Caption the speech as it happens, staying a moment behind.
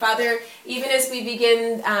Father, even as we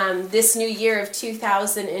begin this new year of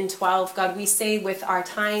 2012, God, we say with our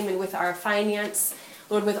time and with our finance,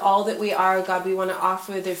 Lord, with all that we are, God, we want to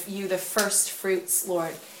offer you the first fruits,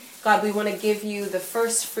 Lord. God, we want to give you the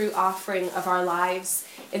first fruit offering of our lives.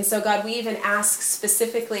 And so, God, we even ask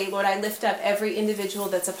specifically, Lord, I lift up every individual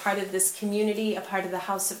that's a part of this community, a part of the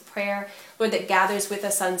house of prayer, Lord, that gathers with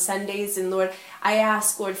us on Sundays. And Lord, I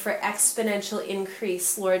ask, Lord, for exponential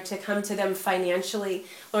increase, Lord, to come to them financially.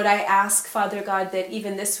 Lord, I ask, Father God, that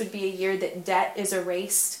even this would be a year that debt is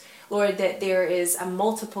erased. Lord, that there is a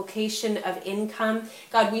multiplication of income.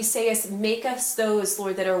 God, we say, make us those,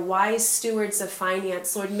 Lord, that are wise stewards of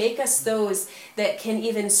finance. Lord, make us those that can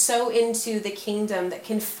even sow into the kingdom, that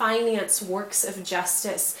can finance works of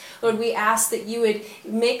justice. Lord, we ask that you would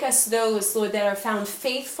make us those, Lord, that are found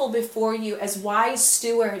faithful before you as wise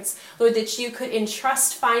stewards. Lord, that you could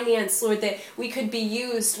entrust finance, Lord, that we could be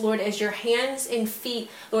used, Lord, as your hands and feet,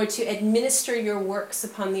 Lord, to administer your works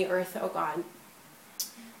upon the earth, oh God.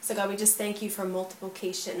 So God, we just thank you for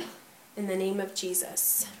multiplication in the name of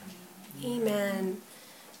Jesus. Amen.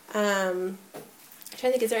 I'm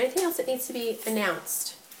trying to think, is there anything else that needs to be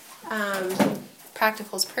announced?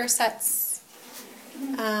 Practicals, prayer sets.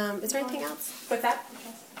 Is there anything else? What's that?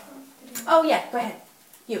 Oh yeah, go ahead.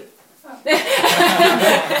 You. Oh.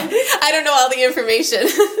 I don't know all the information.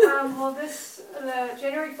 The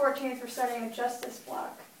January 14th, we're starting a justice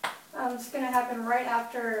block. It's going to happen right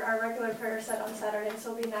after our regular prayer set on Saturday,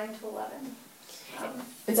 so it'll be 9 to 11.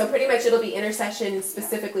 And so pretty much it'll be intercession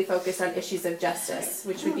specifically focused on issues of justice,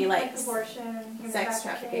 which would be like abortion, sex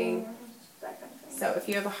trafficking, that kind of thing. So if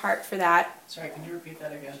you have a heart for that. Sorry, can you repeat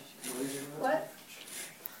that again? What?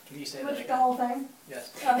 Can you say that again? The whole thing? Yes.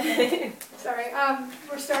 Okay. Sorry.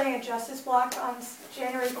 We're starting a justice block on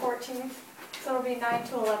January 14th, so it'll be 9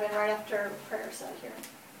 to 11 right after prayer set here.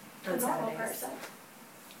 On normal prayer set.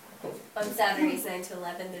 On Saturdays 9 to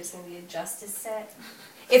 11, there's going to be a justice set.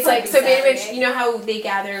 It's like, so very much, you know how they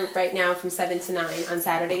gather right now from 7 to 9 on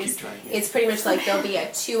Saturdays? It's pretty much like there'll be a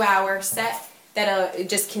 2-hour set that'll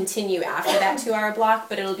just continue after that 2-hour block,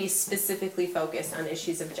 but it'll be specifically focused on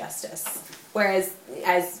issues of justice. Whereas,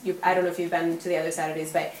 I don't know if you've been to the other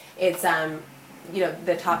Saturdays, but it's,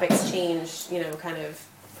 the topics change, kind of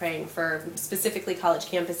praying for specifically college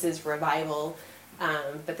campuses, revival,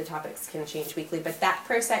 but the topics can change weekly. But that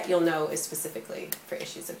prayer set, you'll know, is specifically for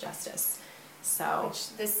issues of justice. So,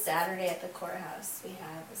 which this Saturday at the courthouse, we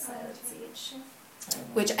have a silent siege.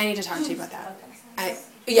 Which I need to talk to you about that.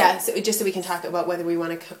 Okay. So just so we can talk about whether we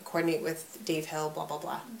want to coordinate with Dave Hill, blah, blah,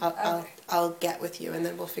 blah. I'll get with you, and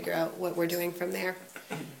then we'll figure out what we're doing from there.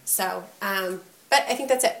 So, but I think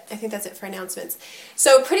that's it. I think that's it for announcements.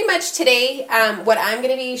 So pretty much today, what I'm going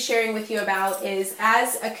to be sharing with you about is,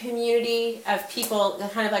 as a community of people,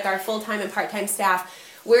 kind of like our full-time and part-time staff,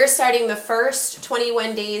 we're starting the first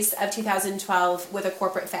 21 days of 2012 with a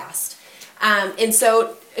corporate fast. And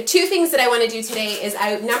so 2 things that I want to do today is,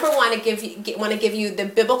 number one, want to give you the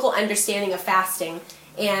biblical understanding of fasting,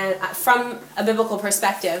 and from a biblical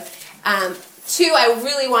perspective. 2, I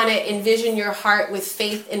really want to envision your heart with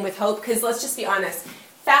faith and with hope, because let's just be honest,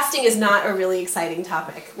 fasting is not a really exciting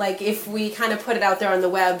topic. Like, if we kind of put it out there on the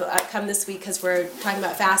web, come this week because we're talking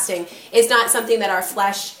about fasting, it's not something that our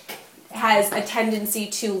flesh has a tendency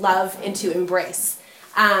to love and to embrace.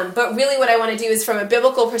 But really what I want to do is, from a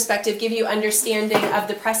biblical perspective, give you understanding of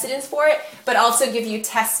the precedents for it, but also give you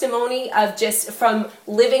testimony of just from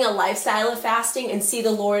living a lifestyle of fasting and see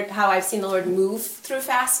the Lord, how I've seen the Lord move through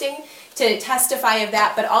fasting, to testify of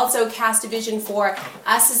that, but also cast a vision for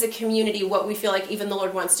us as a community, what we feel like even the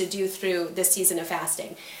Lord wants to do through this season of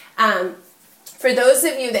fasting. For those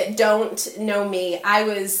of you that don't know me,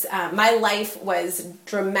 my life was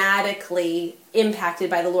dramatically impacted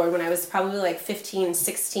by the Lord when I was probably like 15,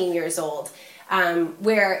 16 years old,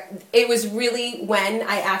 where it was really when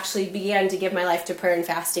I actually began to give my life to prayer and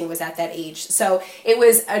fasting, was at that age. So it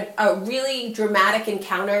was a really dramatic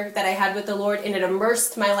encounter that I had with the Lord, and it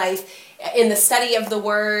immersed my life in the study of the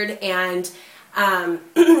Word. And so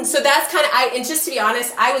that's kind of, and just to be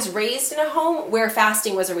honest, I was raised in a home where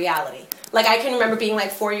fasting was a reality. Like, I can remember being like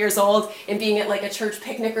 4 years old and being at like a church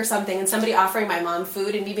picnic or something, and somebody offering my mom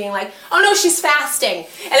food and me being like, "Oh no, she's fasting."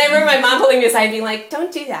 And I remember my mom pulling me aside and being like,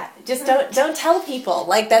 "Don't do that. Just don't tell people.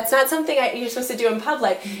 Like, that's not something you're supposed to do in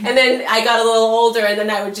public." And then I got a little older, and then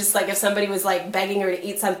I would just, like, if somebody was like begging her to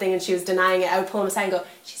eat something and she was denying it, I would pull them aside and go,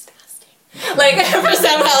 "She's fasting." Like, for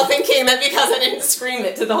somehow thinking that because I didn't scream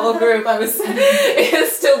it to the whole group, I was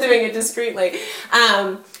still doing it discreetly.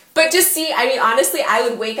 But just see, I mean, honestly, I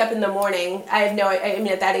would wake up in the morning. I mean,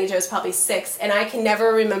 at that age, I was probably 6, and I can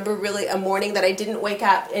never remember really a morning that I didn't wake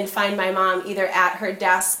up and find my mom either at her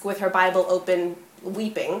desk with her Bible open,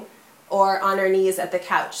 weeping, or on her knees at the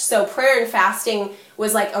couch. So prayer and fasting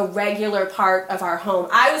was like a regular part of our home.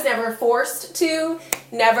 I was never forced to,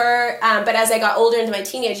 but as I got older into my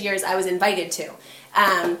teenage years, I was invited to.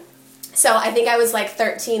 So I think I was like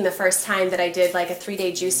 13 the first time that I did like a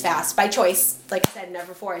 3-day juice fast by choice, like I said,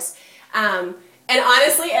 never forced. And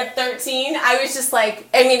honestly, at 13, I was just like,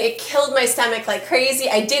 I mean, it killed my stomach like crazy.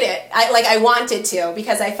 I did it. I wanted to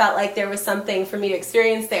because I felt like there was something for me to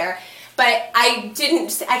experience there. But I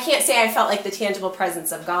can't say I felt like the tangible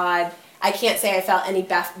presence of God. I can't say I felt any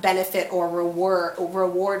benefit or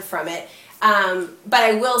reward from it. But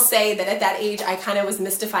I will say that at that age, I kind of was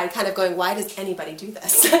mystified, kind of going, why does anybody do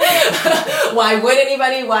this? Why would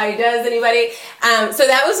anybody? Why does anybody? So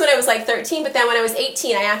that was when I was like 13. But then when I was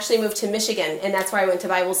 18, I actually moved to Michigan, and that's where I went to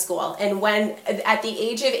Bible school. And at the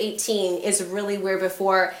age of 18 is really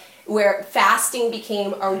where fasting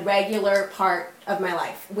became a regular part of my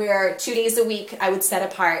life, where 2 days a week I would set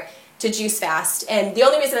apart to juice fast. And the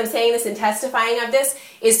only reason I'm saying this and testifying of this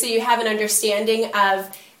is so you have an understanding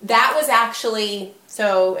of that was actually,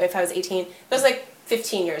 so if I was 18, that was like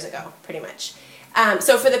 15 years ago, pretty much.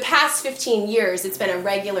 So for the past 15 years, it's been a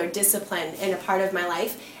regular discipline and a part of my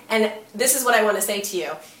life. And this is what I want to say to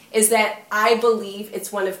you, is that I believe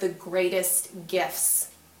it's one of the greatest gifts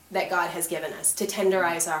that God has given us, to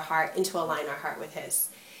tenderize our heart and to align our heart with His.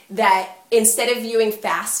 That instead of viewing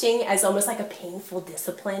fasting as almost like a painful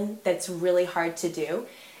discipline that's really hard to do,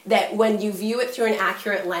 that when you view it through an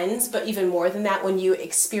accurate lens, but even more than that, when you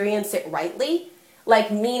experience it rightly,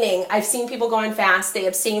 like meaning, I've seen people go on fast, they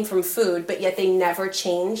abstain from food, but yet they never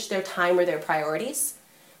change their time or their priorities.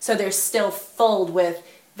 So they're still filled with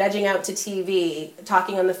vegging out to TV,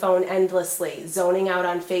 talking on the phone endlessly, zoning out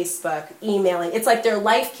on Facebook, emailing. It's like their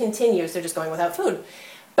life continues, they're just going without food.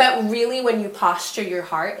 But really when you posture your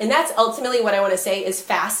heart, and that's ultimately what I want to say is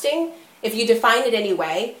fasting, if you define it any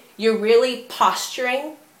way, you're really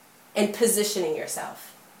posturing and positioning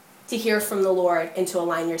yourself to hear from the Lord and to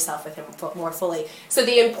align yourself with Him more fully. So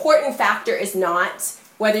the important factor is not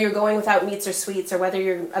whether you're going without meats or sweets or whether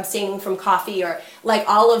you're abstaining from coffee or like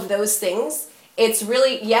all of those things. It's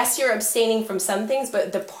really, yes, you're abstaining from some things,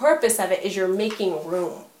 but the purpose of it is you're making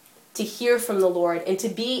room to hear from the Lord and to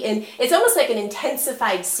be in, it's almost like an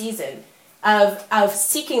intensified season of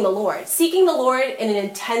seeking the Lord in an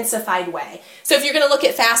intensified way. So if you're going to look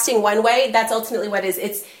at fasting one way, that's ultimately what it is.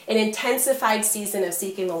 It's an intensified season of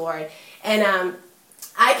seeking the Lord. And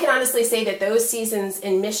I can honestly say that those seasons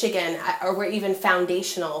in Michigan were even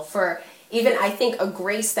foundational for even, I think, a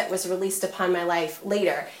grace that was released upon my life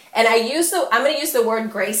later. And I'm going to use the word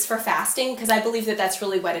grace for fasting because I believe that that's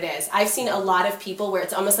really what it is. I've seen a lot of people where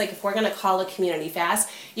it's almost like if we're going to call a community fast,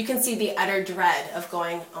 you can see the utter dread of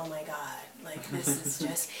going, oh my God, like this is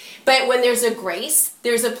just... But when there's a grace,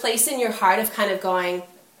 there's a place in your heart of kind of going,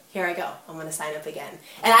 here I go, I'm going to sign up again.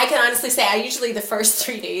 And I can honestly say, the first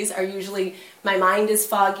 3 days are usually, my mind is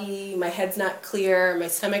foggy, my head's not clear, my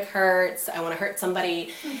stomach hurts, I want to hurt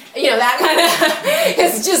somebody, that kind of,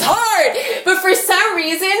 it's just hard. But for some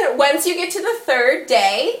reason, once you get to the third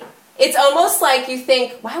day, it's almost like you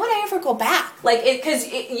think, why would I ever go back? Because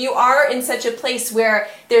you are in such a place where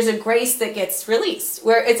there's a grace that gets released,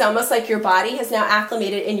 where it's almost like your body has now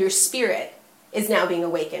acclimated and your spirit is now being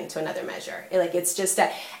awakened to another measure. It's just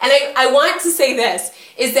that. And I want to say this,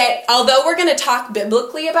 is that although we're going to talk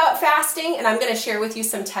biblically about fasting, and I'm going to share with you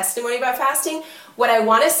some testimony about fasting, what I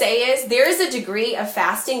want to say is there is a degree of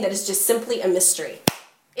fasting that is just simply a mystery.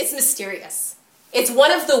 It's mysterious. It's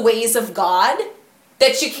one of the ways of God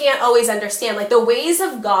that you can't always understand. Like the ways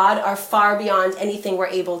of God are far beyond anything we're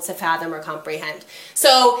able to fathom or comprehend.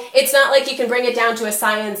 So it's not like you can bring it down to a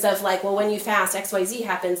science of like, well, when you fast, XYZ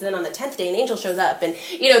happens, and then on the 10th day an angel shows up, and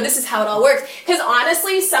this is how it all works. Because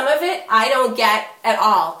honestly, some of it I don't get at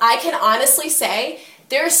all. I can honestly say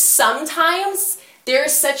there's such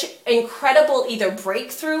incredible either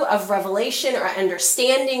breakthrough of revelation or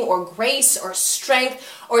understanding or grace or strength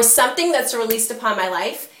or something that's released upon my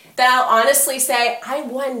life that I'll honestly say, I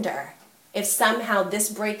wonder if somehow this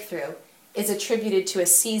breakthrough is attributed to a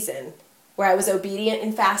season where I was obedient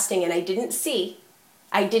in fasting and I didn't see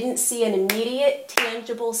an immediate,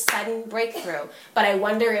 tangible, sudden breakthrough, but I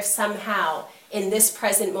wonder if somehow in this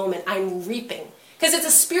present moment I'm reaping. Because it's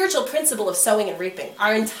a spiritual principle of sowing and reaping.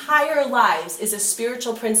 Our entire lives is a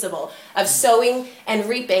spiritual principle of sowing and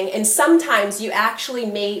reaping, and sometimes you actually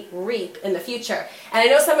may reap in the future. And I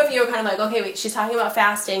know some of you are kind of like, okay, wait, she's talking about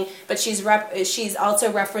fasting, but she's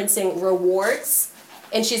also referencing rewards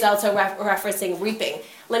and she's also referencing reaping.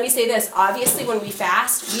 Let me say this. Obviously, when we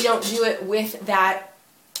fast, we don't do it with that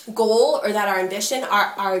goal or that our ambition.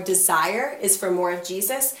 Our desire is for more of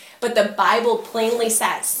Jesus. But the Bible plainly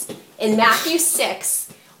says in Matthew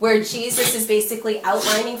 6, where Jesus is basically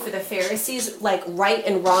outlining for the Pharisees like right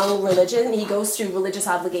and wrong religion, he goes through religious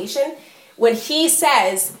obligation. When he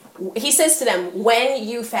says to them, when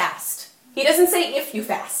you fast. He doesn't say if you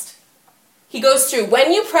fast. He goes through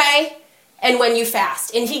when you pray and when you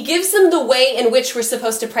fast. And he gives them the way in which we're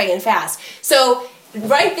supposed to pray and fast. So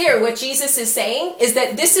right there, what Jesus is saying is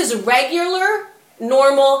that this is regular,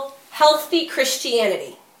 normal, healthy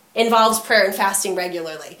Christianity. Involves prayer and fasting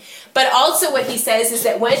regularly. But also what he says is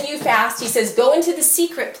that when you fast, he says, go into the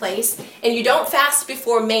secret place, and you don't fast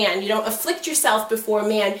before man. You don't afflict yourself before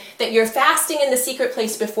man, that you're fasting in the secret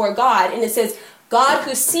place before God. And it says, God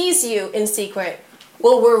who sees you in secret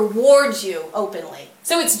will reward you openly.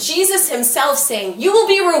 So it's Jesus himself saying, you will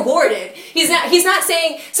be rewarded. He's not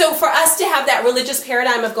saying, so for us to have that religious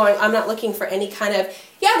paradigm of going, I'm not looking for any kind of,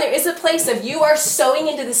 yeah, there is a place of you are sowing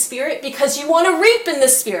into the Spirit because you want to reap in the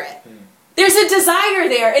Spirit. There's a desire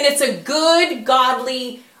there, and it's a good,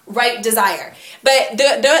 godly, right desire. But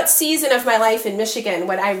that season of my life in Michigan,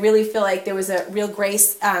 when I really feel like there was a real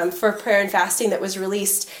grace for prayer and fasting that was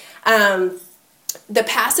released, the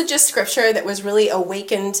passage of Scripture that was really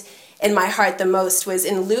awakened in my heart the most was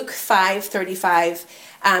in Luke 5:35.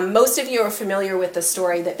 Most of you are familiar with the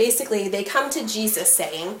story that basically they come to Jesus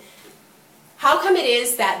saying, how come it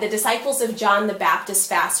is that the disciples of John the Baptist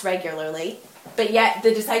fast regularly, but yet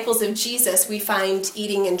the disciples of Jesus we find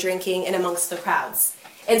eating and drinking and amongst the crowds?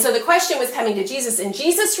 And so the question was coming to Jesus, and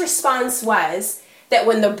Jesus' response was that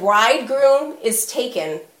when the bridegroom is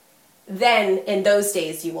taken, then in those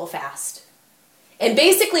days you will fast. And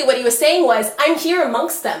basically what he was saying was, I'm here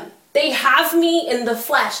amongst them. They have me in the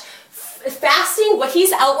flesh. Fasting, what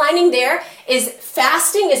he's outlining there is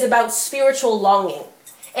fasting is about spiritual longing.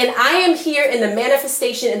 And I am here in the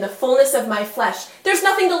manifestation, in the fullness of my flesh. There's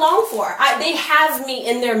nothing to long for. They have me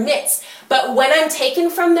in their midst. But when I'm taken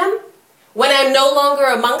from them, when I'm no longer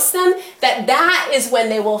amongst them, that is when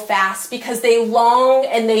they will fast, because they long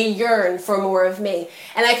and they yearn for more of me.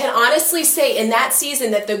 And I can honestly say in that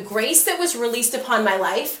season that the grace that was released upon my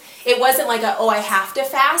life, it wasn't like I have to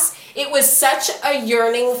fast. It was such a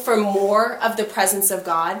yearning for more of the presence of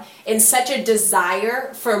God and such a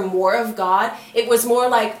desire for more of God. It was more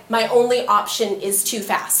like my only option is to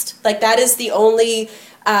fast. Like that is the only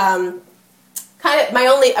my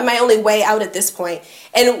only way out at this point.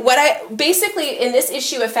 And what I basically in this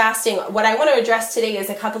issue of fasting, what I want to address today is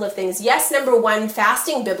a couple of things. Yes, number one,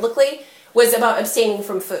 fasting biblically was about abstaining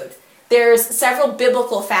from food. There's several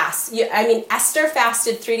biblical fasts. Esther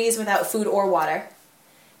fasted 3 days without food or water.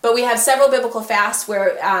 But we have several biblical fasts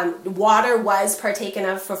where water was partaken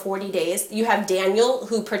of for 40 days. You have Daniel,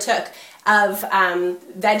 who partook of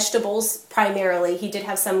vegetables primarily. He did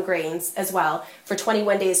have some grains as well for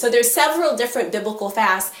 21 days. So there's several different biblical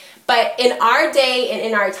fasts. But in our day and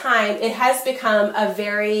in our time, it has become a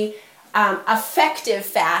very effective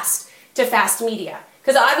fast to fast media.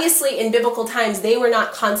 Because obviously in biblical times, they were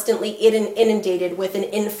not constantly inundated with an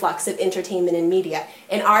influx of entertainment and media.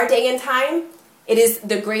 In our day and time, it is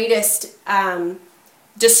the greatest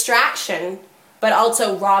distraction, but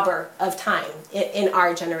also robber of time in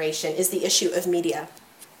our generation, is the issue of media.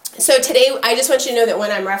 So today, I just want you to know that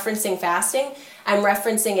when I'm referencing fasting, I'm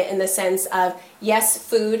referencing it in the sense of, yes,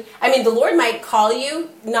 food. The Lord might call you,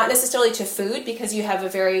 not necessarily to food, because you have a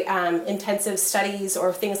very intensive studies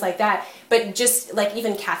or things like that, but just like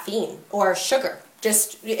even caffeine or sugar,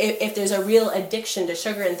 just if there's a real addiction to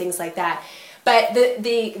sugar and things like that. But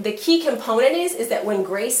the key component is that when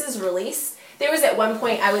grace is released, there was at one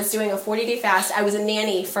point I was doing a 40-day fast. I was a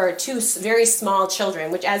nanny for 2 very small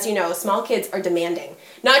children, which, as you know, small kids are demanding.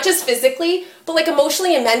 Not just physically, but like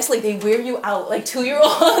emotionally and mentally, they wear you out, like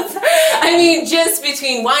 2-year-olds. Just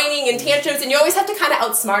between whining and tantrums, and you always have to kind of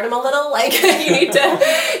outsmart them a little. Like, you need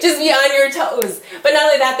to just be on your toes. But not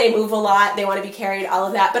only that, they move a lot. They want to be carried, all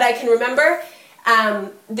of that. But I can remember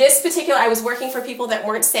this particular, I was working for people that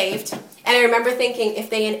weren't saved, and I remember thinking, if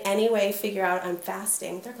they in any way figure out I'm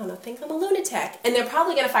fasting, they're going to think I'm a lunatic, and they're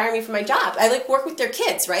probably going to fire me from my job. I work with their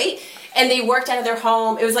kids, right? And they worked out of their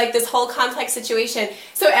home. It was like this whole complex situation.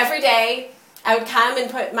 So every day, I would come and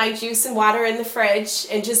put my juice and water in the fridge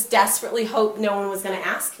and just desperately hope no one was going to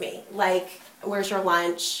ask me, like, where's your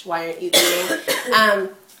lunch? Why aren't you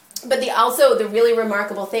eating? But the really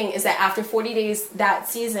remarkable thing is that after 40 days, that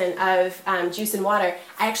season of juice and water,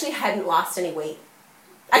 I actually hadn't lost any weight.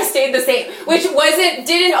 I stayed the same, which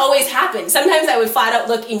didn't always happen. Sometimes I would flat out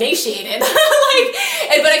look emaciated. But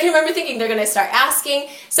I can remember thinking they're going to start asking.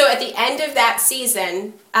 So at the end of that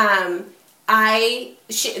season, my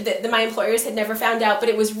employers had never found out, but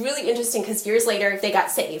it was really interesting because years later they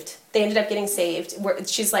got saved. They ended up getting saved.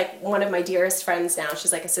 She's like one of my dearest friends now.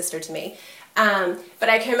 She's like a sister to me. But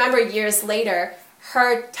I can remember years later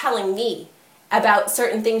her telling me about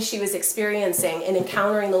certain things she was experiencing and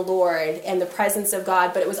encountering the Lord and the presence of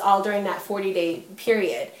God, but it was all during that 40-day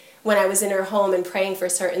period when I was in her home and praying for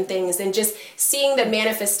certain things and just seeing the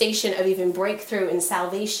manifestation of even breakthrough and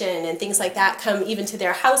salvation and things like that come even to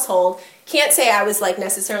their household. Can't say I was like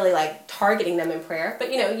necessarily like targeting them in prayer,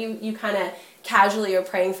 but you kind of casually are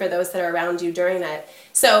praying for those that are around you during that.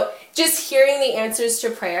 So just hearing the answers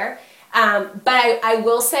to prayer. But I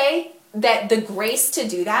will say that the grace to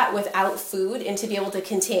do that without food and to be able to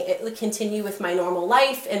continue with my normal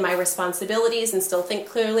life and my responsibilities and still think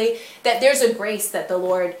clearly, that there's a grace that the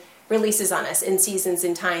Lord releases on us in seasons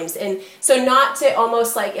and times. And so not to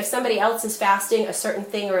almost like if somebody else is fasting a certain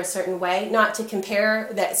thing or a certain way, not to compare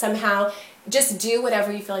that somehow, just do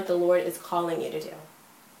whatever you feel like the Lord is calling you to do.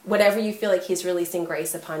 Whatever you feel like he's releasing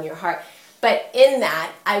grace upon your heart. But in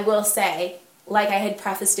that, I will say, like I had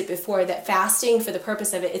prefaced it before, that fasting, for the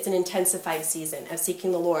purpose of it, it's an intensified season of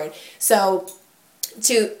seeking the Lord. So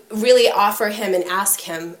to really offer him and ask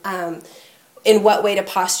him in what way to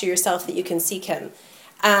posture yourself that you can seek him.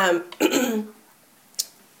 I'm going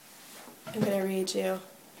to read you.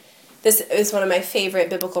 This is one of my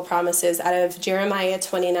favorite biblical promises out of Jeremiah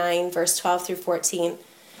 29, verse 12 through 14.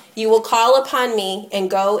 You will call upon me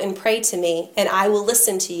and go and pray to me, and I will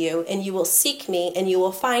listen to you, and you will seek me, and you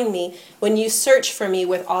will find me when you search for me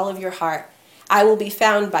with all of your heart. I will be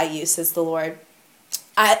found by you, says the Lord.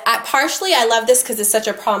 Partially, I love this because it's such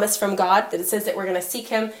a promise from God that it says that we're going to seek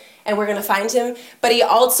him and we're going to find him. But he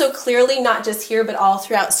also clearly, not just here, but all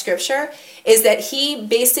throughout Scripture, is that he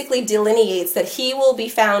basically delineates that he will be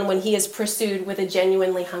found when he is pursued with a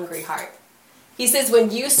genuinely hungry heart. He says,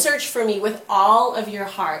 when you search for me with all of your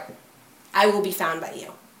heart, I will be found by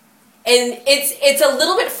you. And it's a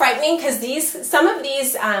little bit frightening because some of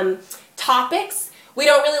these topics we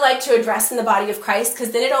don't really like to address in the body of Christ,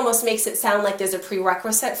 because then it almost makes it sound like there's a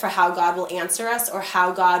prerequisite for how God will answer us or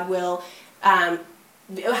how we'll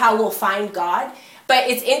find God. But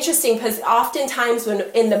it's interesting because oftentimes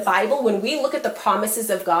in the Bible, when we look at the promises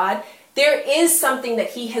of God, there is something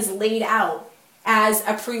that he has laid out as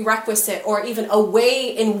a prerequisite or even a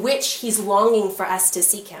way in which he's longing for us to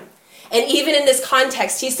seek him. And even in this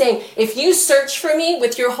context, he's saying, if you search for me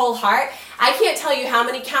with your whole heart, I can't tell you how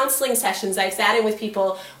many counseling sessions I've sat in with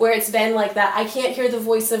people where it's been like that. I can't hear the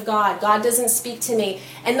voice of God. God doesn't speak to me.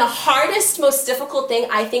 And the hardest, most difficult thing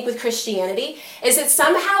I think with Christianity is that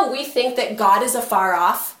somehow we think that God is afar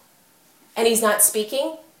off and he's not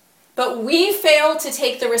speaking. But we fail to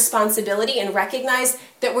take the responsibility and recognize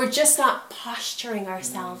that we're just not posturing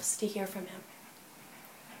ourselves to hear from him.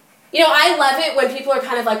 You know, I love it when people are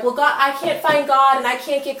kind of like, well, God, I can't find God and I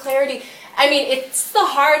can't get clarity. I mean, it's the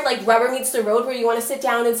hard, like rubber meets the road where you want to sit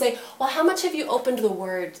down and say, well, how much have you opened the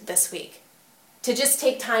Word this week? To just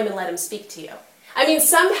take time and let him speak to you. I mean,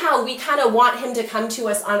 somehow we kind of want him to come to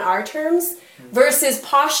us on our terms versus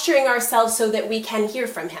posturing ourselves so that we can hear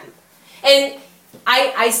from him. And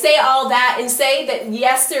I say all that and say that,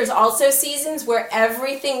 yes, there's also seasons where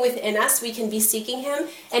everything within us, we can be seeking him,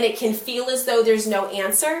 and it can feel as though there's no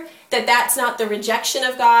answer, that's not the rejection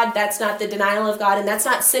of God, that's not the denial of God, and that's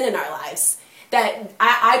not sin in our lives. That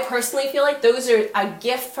I personally feel like those are a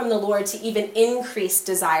gift from the Lord to even increase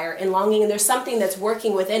desire and longing, and there's something that's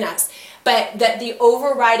working within us. But that the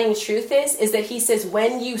overriding truth is that he says,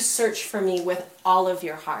 when you search for me with all of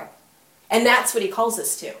your heart. And that's what he calls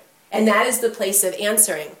us to. And that is the place of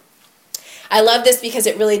answering. I love this because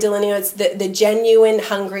it really delineates the genuine,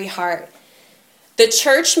 hungry heart. The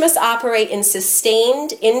church must operate in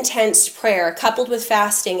sustained, intense prayer coupled with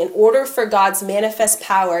fasting in order for God's manifest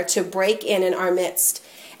power to break in our midst.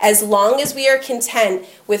 As long as we are content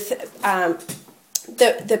with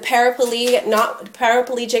the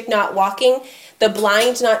paraplegic not walking, the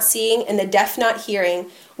blind not seeing, and the deaf not hearing,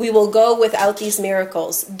 we will go without these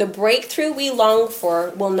miracles. The breakthrough we long for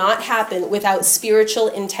will not happen without spiritual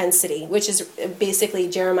intensity, which is basically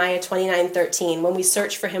Jeremiah 29:13, when we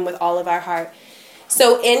search for him with all of our heart.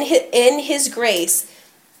 So in his grace,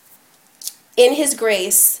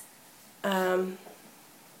 hold on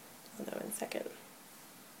one second.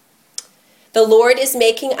 The Lord is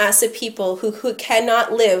making us a people who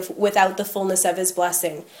cannot live without the fullness of his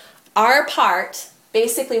blessing. Our part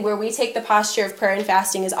Basically, where we take the posture of prayer and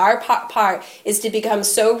fasting is our part is to become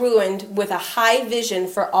so ruined with a high vision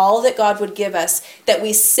for all that God would give us that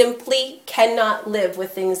we simply cannot live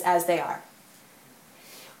with things as they are.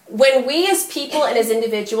 When we as people and as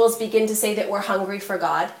individuals begin to say that we're hungry for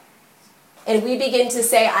God, and we begin to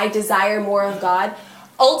say, I desire more of God,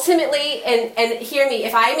 ultimately, and hear me,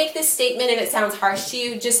 if I make this statement and it sounds harsh to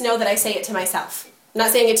you, just know that I say it to myself. I'm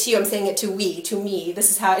not saying it to you, I'm saying it to me. This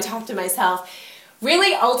is how I talk to myself.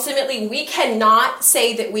 Really, ultimately, we cannot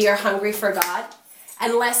say that we are hungry for God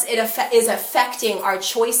unless it is affecting our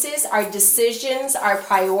choices, our decisions, our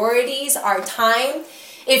priorities, our time.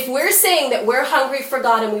 If we're saying that we're hungry for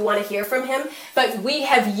God and we want to hear from Him, but we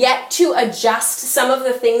have yet to adjust some of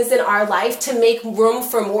the things in our life to make room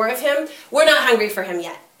for more of Him, we're not hungry for Him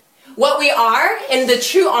yet. What we are, and the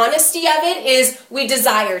true honesty of it, is we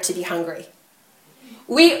desire to be hungry.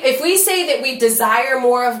 If we say that we desire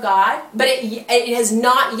more of God, but it has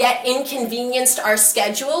not yet inconvenienced our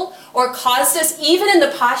schedule or caused us, even in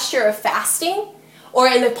the posture of fasting or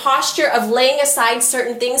in the posture of laying aside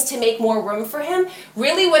certain things to make more room for Him,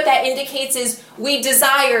 really what that indicates is we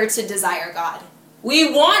desire to desire God.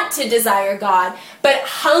 We want to desire God, but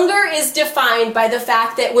hunger is defined by the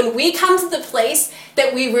fact that when we come to the place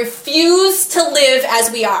that we refuse to live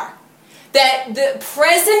as we are, that the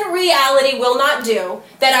present reality will not do,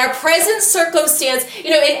 that our present circumstance,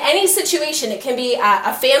 in any situation, it can be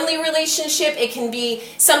a family relationship, it can be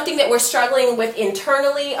something that we're struggling with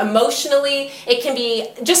internally, emotionally, it can be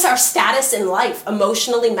just our status in life,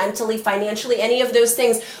 emotionally, mentally, financially, any of those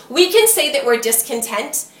things. We can say that we're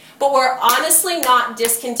discontent, but we're honestly not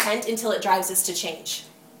discontent until it drives us to change.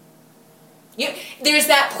 There's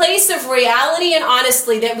that place of reality and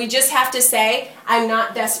honestly that we just have to say, I'm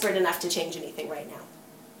not desperate enough to change anything right now.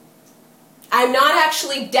 I'm not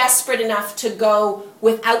actually desperate enough to go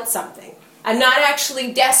without something. I'm not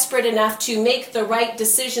actually desperate enough to make the right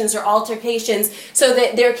decisions or altercations so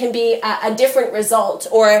that there can be a different result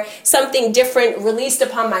or something different released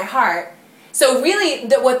upon my heart. So really,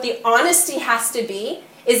 what the honesty has to be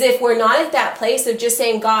is if we're not at that place of just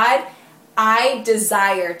saying, God, I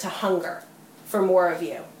desire to hunger for more of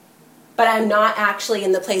you. But I'm not actually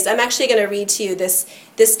in the place. I'm actually going to read to you this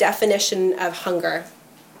definition of hunger.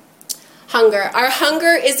 Hunger. Our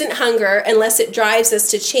hunger isn't hunger unless it drives us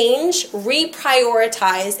to change,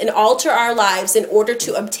 reprioritize, and alter our lives in order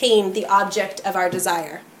to obtain the object of our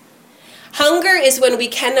desire. Hunger is when we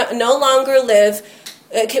can no longer live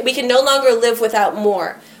without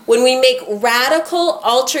more. When we make radical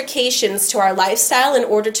alterations to our lifestyle in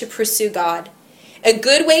order to pursue God. A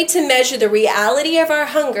good way to measure the reality of our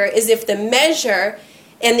hunger is if the measure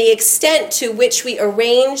and the extent to which we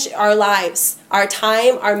arrange our lives, our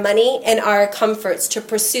time, our money, and our comforts to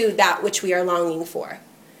pursue that which we are longing for.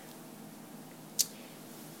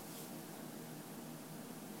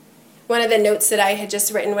 One of the notes that I had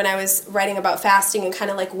just written when I was writing about fasting and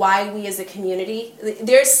kind of like why we as a community,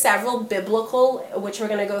 there's several biblical, which we're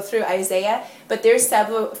going to go through Isaiah, but there's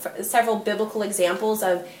several biblical examples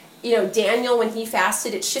of Daniel, when he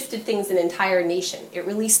fasted, it shifted things in an entire nation. It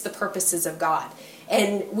released the purposes of God.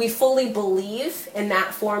 And we fully believe in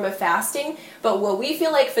that form of fasting. But what we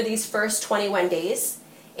feel like for these first 21 days,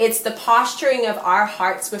 it's the posturing of our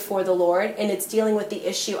hearts before the Lord, and it's dealing with the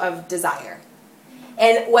issue of desire.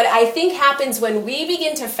 And what I think happens when we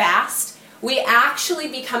begin to fast, we actually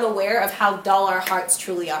become aware of how dull our hearts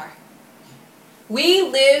truly are. We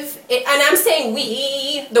live, and I'm saying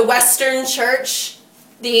we, the Western church,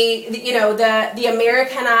 the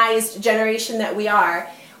Americanized generation that we are,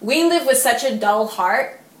 we live with such a dull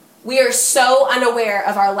heart. We are so unaware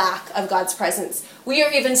of our lack of God's presence. We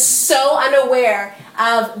are even so unaware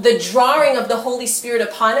of the drawing of the Holy Spirit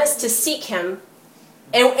upon us to seek Him,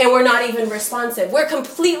 and we're not even responsive. We're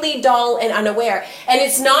completely dull and unaware. And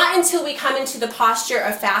it's not until we come into the posture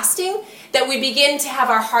of fasting that we begin to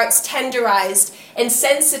have our hearts tenderized and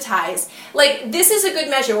sensitized. Like, this is a good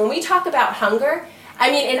measure. When we talk about hunger,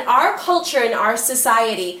 in our culture, in our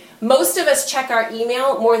society, most of us check our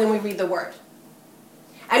email more than we read the Word.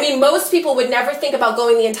 Most people would never think about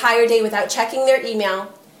going the entire day without checking their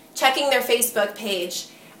email, checking their Facebook page,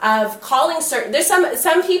 of calling there's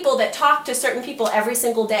some people that talk to certain people every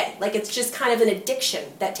single day. Like, it's just kind of an addiction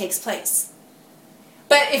that takes place.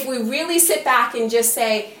 But if we really sit back and just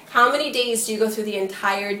say, how many days do you go through the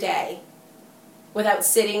entire day without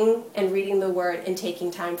sitting and reading the Word and taking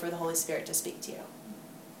time for the Holy Spirit to speak to you?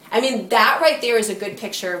 That right there is a good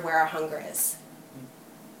picture of where our hunger is.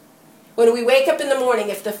 When we wake up in the morning,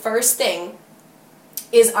 if the first thing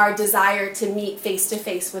is our desire to meet face to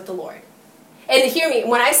face with the Lord, And hear me,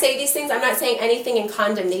 when I say these things, I'm not saying anything in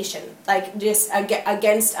condemnation, like just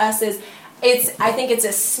against us. I think it's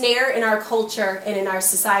a snare in our culture and in our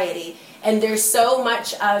society. And there's so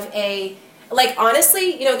much of like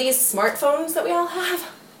honestly, these smartphones that we all have,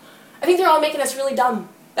 I think they're all making us really dumb.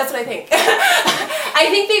 That's what I think. I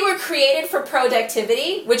think they were created for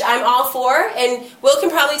productivity, which I'm all for. And Will can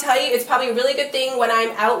probably tell you it's probably a really good thing when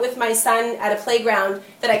I'm out with my son at a playground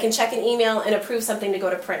that I can check an email and approve something to go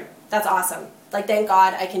to print. That's awesome. Like, thank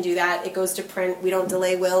God I can do that. It goes to print. We don't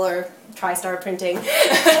delay Will or TriStar printing.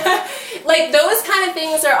 Like, those kind of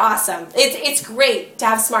things are awesome. It's great to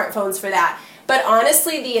have smartphones for that. But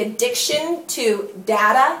honestly, the addiction to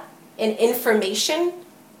data and information,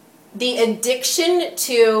 the addiction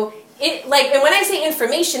to it, like, and when I say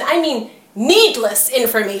information, I mean needless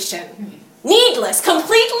information. Needless,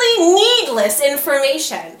 completely needless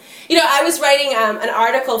information. I was writing an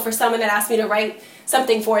article for someone that asked me to write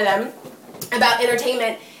something for them about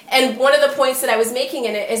entertainment, and one of the points that I was making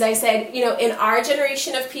in it is I said, in our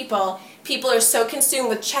generation of people are so consumed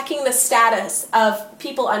with checking the status of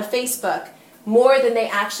people on Facebook more than they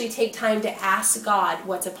actually take time to ask God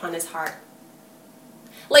what's upon his heart.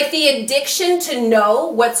 Like the addiction to know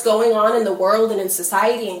what's going on in the world and in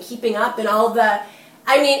society and keeping up and all that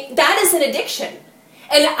is an addiction.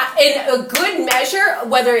 And in a good measure,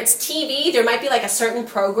 whether it's TV, there might be like a certain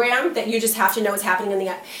program that you just have to know what's happening in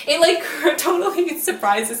the... It like totally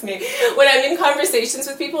surprises me when I'm in conversations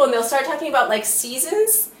with people and they'll start talking about like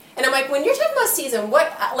seasons. And I'm like, when you're talking about season,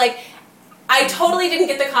 what... Like, I totally didn't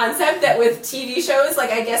get the concept that with TV shows, like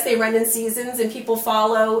I guess they run in seasons and people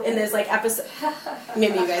follow and there's like episodes.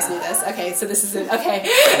 Maybe you guys knew this. Okay, so this is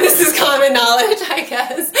this is common knowledge, I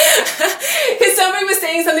guess. Because somebody was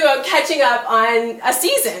saying something about catching up on a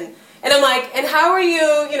season. And I'm like, and how are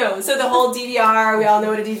you, so the whole DVR, we all know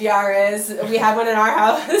what a DVR is. We have one in our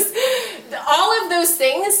house. All of those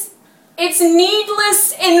things, it's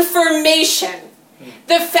needless information.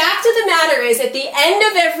 The fact of the matter is, at the end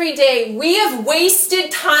of every day, we have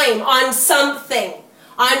wasted time on something,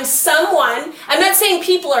 on someone. I'm not saying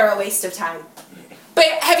people are a waste of time. But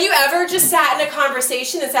have you ever just sat in a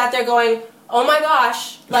conversation and sat there going, oh my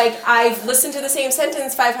gosh, like I've listened to the same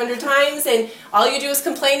sentence 500 times and all you do is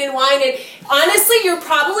complain and whine. And honestly, you're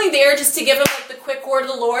probably there just to give them like the quick word of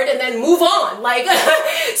the Lord and then move on. Like,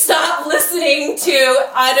 stop listening to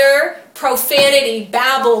utter profanity,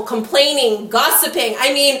 babble, complaining, gossiping.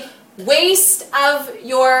 Waste of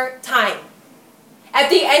your time. At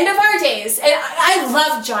the end of our days, and I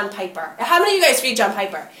love John Piper. How many of you guys read John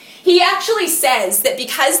Piper? He actually says that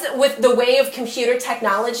because with the way of computer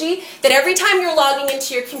technology, that every time you're logging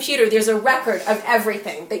into your computer, there's a record of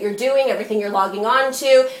everything that you're doing, everything you're logging on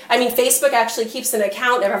to. Facebook actually keeps an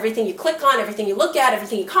account of everything you click on, everything you look at,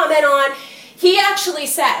 everything you comment on. He actually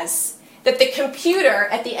says that the computer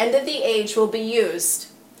at the end of the age will be used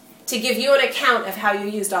to give you an account of how you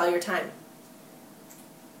used all your time.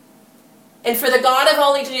 And for the God of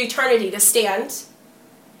all eternity to stand,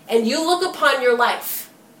 and you look upon your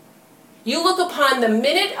life, you look upon the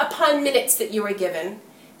minute upon minutes that you were given,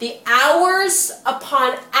 the hours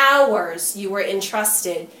upon hours you were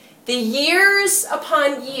entrusted, the years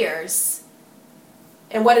upon years,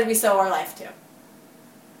 and what did we sow our life to?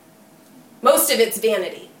 Most of it's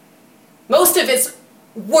vanity. Most of it's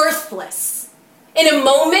worthless. In a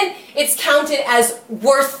moment, it's counted as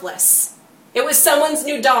worthless. It was someone's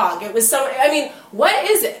new dog. It was what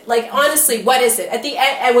is it? Like, honestly, what is it? At the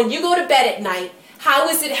end, and when you go to bed at night, how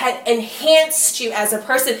has it enhanced you as a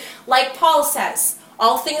person? Like Paul says,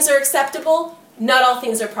 all things are acceptable, not all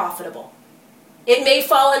things are profitable. It may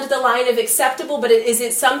fall into the line of acceptable, but is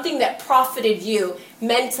it something that profited you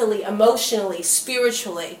mentally, emotionally,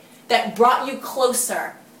 spiritually, that brought you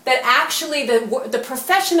closer? That actually the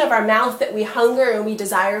profession of our mouth that we hunger and we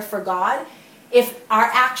desire for God, if our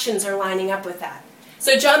actions are lining up with that.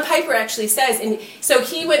 So John Piper actually says, and so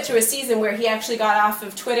he went through a season where he actually got off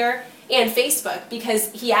of Twitter and Facebook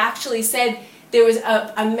because he actually said there was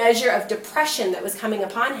a measure of depression that was coming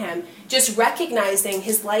upon him, just recognizing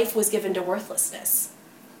his life was given to worthlessness.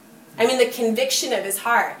 The conviction of his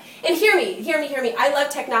heart. And hear me. I love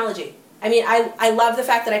technology. I love the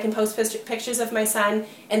fact that I can post pictures of my son,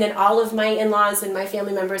 and then all of my in-laws and my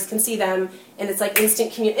family members can see them, and it's like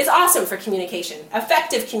instant It's awesome for communication,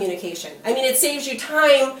 effective communication. It saves you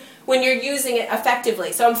time when you're using it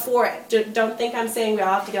effectively, so I'm for it. Don't think I'm saying we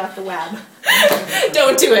all have to get off the web.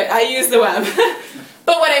 Don't do it. I use the web.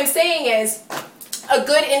 But what I'm saying is, a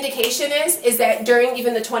good indication is that during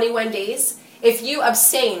even the 21 days, if you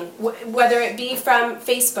abstain, whether it be from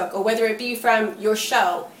Facebook or whether it be from your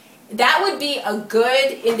show, that would be a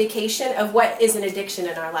good indication of what is an addiction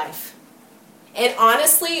in our life. and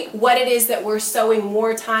honestly what it is that we're sowing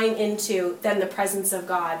more time into than the presence of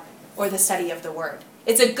God or the study of the Word.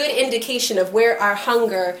 It's a good indication of where our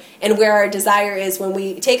hunger and where our desire is when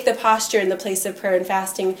we take the posture in the place of prayer and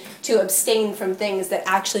fasting to abstain from things that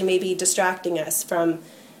actually may be distracting us from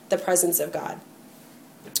the presence of God.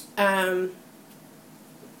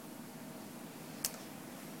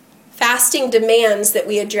 Fasting demands that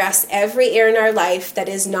we address every area in our life that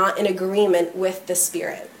is not in agreement with the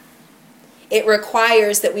Spirit. It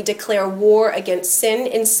requires that we declare war against sin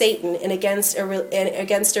and Satan and against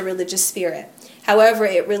a religious spirit. However,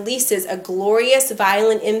 it releases a glorious,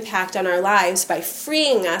 violent impact on our lives by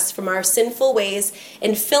freeing us from our sinful ways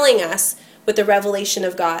and filling us with the revelation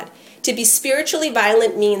of God. To be spiritually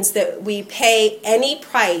violent means that we pay any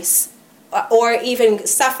price or even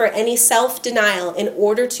suffer any self-denial in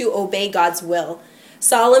order to obey God's will.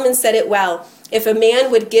 Solomon said it well, "If a man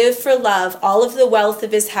would give for love all of the wealth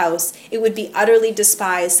of his house, it would be utterly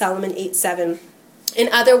despised," Solomon 8:7. In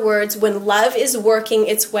other words, when love is working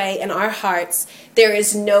its way in our hearts, there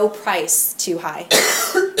is no price too high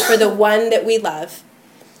for the one that we love.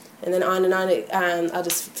 And then on and on, I'll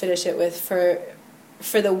just finish it with,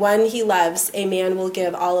 for the one he loves, a man will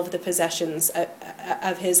give all of the possessions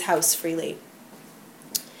of his house freely.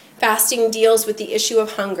 Fasting deals with the issue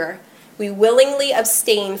of hunger. We willingly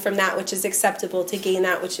abstain from that which is acceptable to gain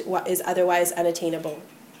that which is otherwise unattainable.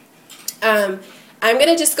 I'm going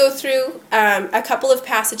to just go through a couple of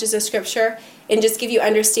passages of Scripture and just give you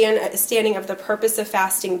understanding of the purpose of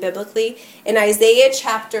fasting biblically. In Isaiah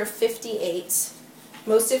chapter 58,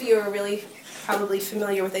 most of you are really probably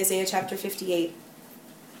familiar with Isaiah chapter 58.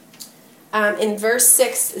 In verse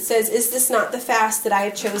 6, it says, "Is this not the fast that I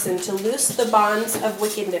have chosen, to loose the bonds of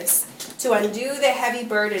wickedness, to undo the heavy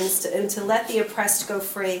burdens, and to let the oppressed go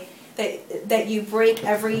free, that you break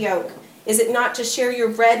every yoke? Is it not to share your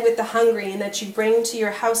bread with the hungry, and that you bring to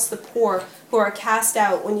your house the poor who are cast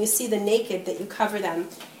out, when you see the naked that you cover them,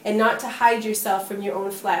 and not to hide yourself from your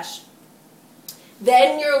own flesh?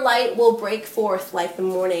 Then your light will break forth like the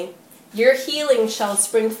morning. Your healing shall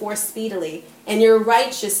spring forth speedily, and your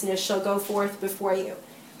righteousness shall go forth before you.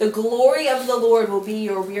 The glory of the Lord will be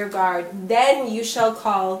your rear guard. Then you shall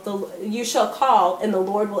call, and the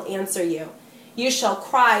Lord will answer you. You shall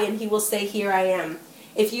cry, and he will say, 'Here I am.'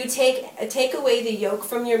 If you take away the yoke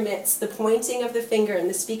from your midst, the pointing of the finger and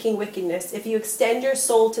the speaking wickedness, if you extend your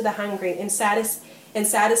soul to the hungry and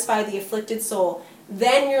satisfy the afflicted soul,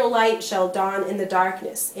 then your light shall dawn in the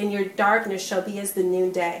darkness, and your darkness shall be as the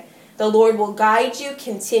noonday. The Lord will guide you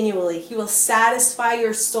continually. He will satisfy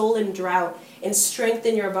your soul in drought and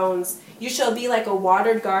strengthen your bones. You shall be like a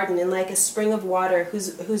watered garden and like a spring of water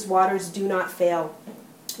whose waters do not fail.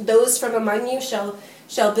 Those from among you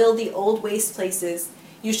shall build the old waste places.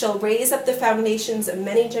 You shall raise up the foundations of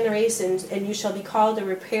many generations, and you shall be called the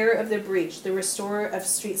repairer of the breach, the restorer of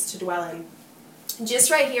streets to dwell in."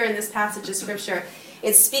 Just right here in this passage of Scripture,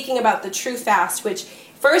 it's speaking about the true fast, which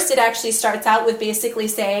first it actually starts out with basically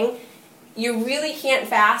saying, you really can't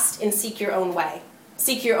fast and seek your own way,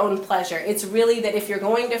 seek your own pleasure. It's really that if you're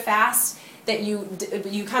going to fast, that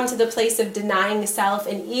you come to the place of denying self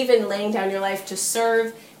and even laying down your life to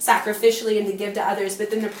serve sacrificially and to give to others.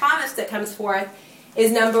 But then the promise that comes forth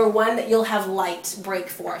is, number one, that you'll have light break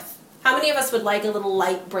forth. How many of us would like a little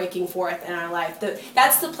light breaking forth in our life?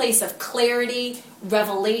 That's the place of clarity,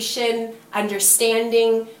 revelation,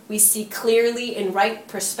 understanding. We see clearly in right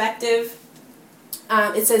perspective.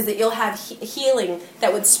 It says that you'll have healing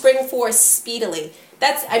that would spring forth speedily.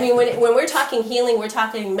 When we're talking healing, we're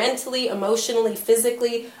talking mentally, emotionally,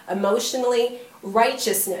 physically, emotionally.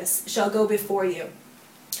 Righteousness shall go before you.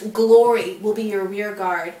 Glory will be your rear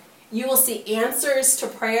guard. You will see answers to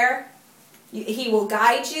prayer. He will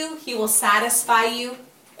guide you, he will satisfy you,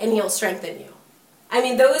 and he'll strengthen you.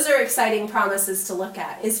 Those are exciting promises to look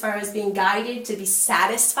at as far as being guided, to be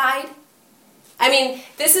satisfied.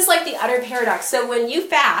 This is like the utter paradox. So when you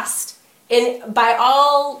fast, and by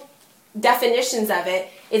all definitions of it,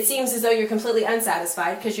 it seems as though you're completely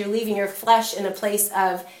unsatisfied because you're leaving your flesh in a place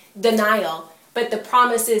of denial. But the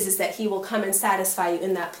promise is that he will come and satisfy you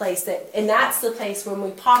in that place. And that's the place when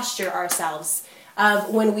we posture ourselves,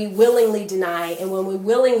 when we willingly deny and when we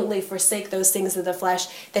willingly forsake those things of the flesh,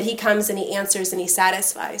 that he comes and he answers and he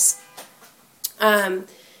satisfies.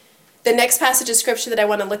 The next passage of Scripture that I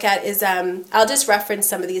want to look at is, I'll just reference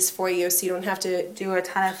some of these for you so you don't have to do a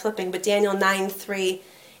ton of flipping, but Daniel 9:3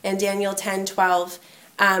 and Daniel 10:12.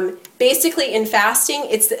 Basically, in fasting,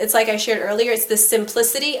 it's like I shared earlier, it's the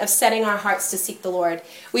simplicity of setting our hearts to seek the Lord.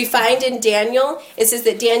 We find in Daniel, it says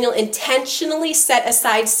that Daniel intentionally set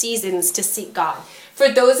aside seasons to seek God. For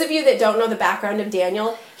those of you that don't know the background of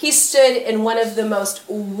Daniel, he stood in one of the most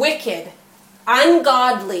wicked,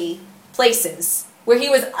 ungodly places where he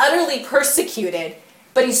was utterly persecuted,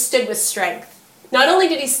 but he stood with strength. Not only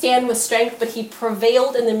did he stand with strength, but he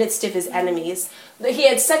prevailed in the midst of his enemies. He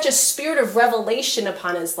had such a spirit of revelation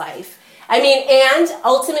upon his life. And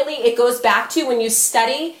ultimately it goes back to when you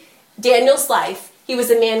study Daniel's life, he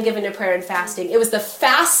was a man given to prayer and fasting. It was the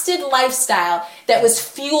fasted lifestyle that was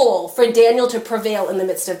fuel for Daniel to prevail in the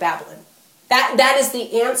midst of Babylon. That is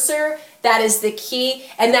the answer, that is the key,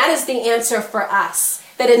 and that is the answer for us.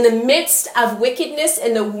 That in the midst of wickedness,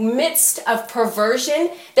 in the midst of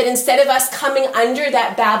perversion, that instead of us coming under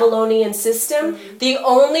that Babylonian system, the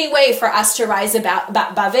only way for us to rise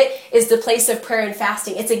above it is the place of prayer and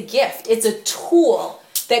fasting. It's a gift. It's a tool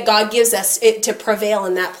that God gives us to prevail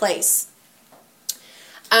in that place.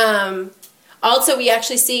 Also, we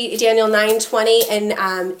actually see Daniel 9:20 and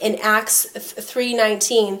in Acts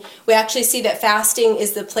 3:19, we actually see that fasting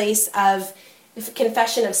is the place of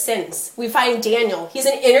confession of sins. We find Daniel, he's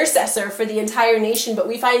an intercessor for the entire nation, but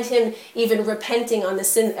we find him even repenting on the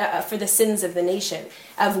sin for the sins of the nation,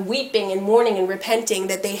 of weeping and mourning and repenting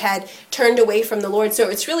that they had turned away from the Lord. So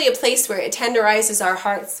it's really a place where it tenderizes our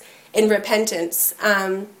hearts in repentance.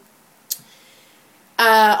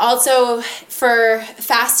 Also, for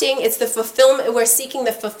fasting, it's the fulfillment. We're seeking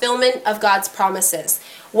the fulfillment of God's promises.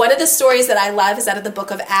 One of the stories that I love is out of the book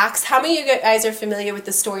of Acts. How many of you guys are familiar with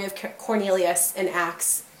the story of Cornelius in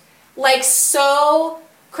Acts? Like, so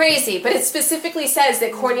crazy, but it specifically says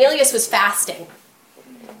that Cornelius was fasting.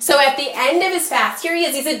 So at the end of his fast, here he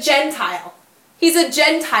is, he's a Gentile. He's a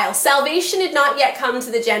Gentile. Salvation had not yet come to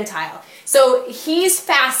the Gentile. So he's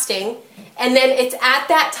fasting, and then it's at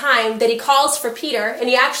that time that he calls for Peter, and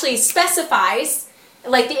he actually specifies,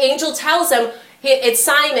 like the angel tells him, it's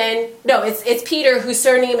Simon, no, it's Peter whose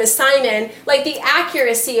surname is Simon, like the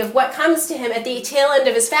accuracy of what comes to him at the tail end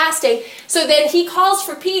of his fasting. So then he calls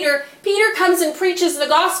for Peter. Peter comes and preaches the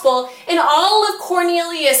gospel, and all of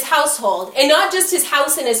Cornelius' household, and not just his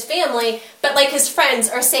house and his family, but like his friends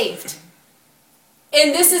are saved.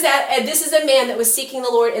 And this is a man that was seeking the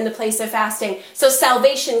Lord in the place of fasting. So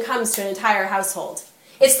salvation comes to an entire household.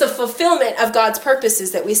 It's the fulfillment of God's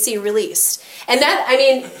purposes that we see released. And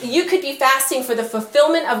you could be fasting for the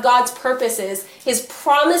fulfillment of God's purposes, his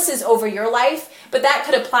promises over your life, but that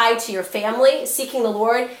could apply to your family, seeking the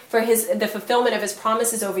Lord for the fulfillment of his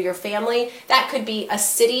promises over your family. That could be a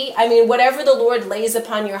city. Whatever the Lord lays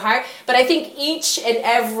upon your heart. But I think each and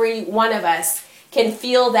every one of us can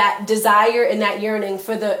feel that desire and that yearning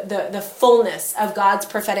for the fullness of God's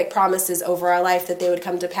prophetic promises over our life, that they would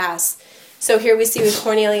come to pass. So here we see with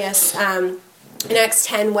Cornelius in Acts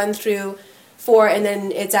 10, 1 through 4, and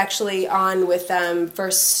then it's actually on with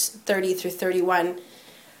verse 30 through 31.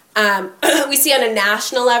 We see on a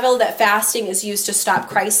national level that fasting is used to stop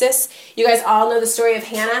crisis. You guys all know the story of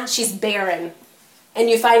Hannah. She's barren. And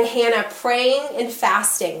you find Hannah praying and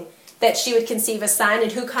fasting that she would conceive a son,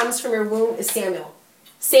 and who comes from her womb is Samuel.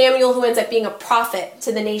 Samuel, who ends up being a prophet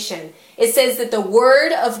to the nation. It says that the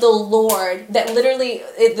word of the Lord, that literally,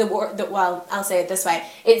 I'll say it this way.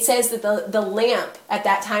 It says that the lamp at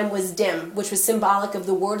that time was dim, which was symbolic of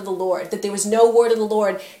the word of the Lord, that there was no word of the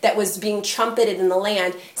Lord that was being trumpeted in the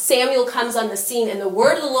land. Samuel comes on the scene, and the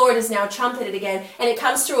word of the Lord is now trumpeted again, and it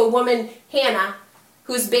comes through a woman, Hannah,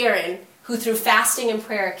 who's barren, who through fasting and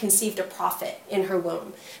prayer conceived a prophet in her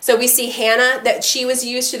womb. So we see Hannah, that she was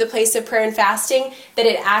used to the place of prayer and fasting, that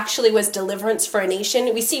it actually was deliverance for a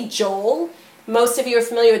nation. We see Joel. Most of you are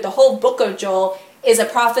familiar with the whole book of Joel is a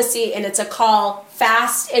prophecy, and it's a call,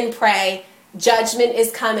 fast and pray. Judgment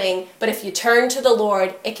is coming, but if you turn to the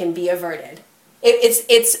Lord, it can be averted.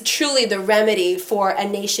 It's truly the remedy for a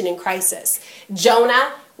nation in crisis.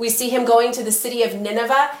 Jonah, we see him going to the city of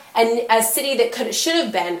Nineveh, and a city that should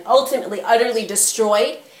have been ultimately utterly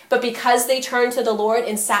destroyed. But because they turned to the Lord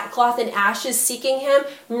in sackcloth and ashes seeking him,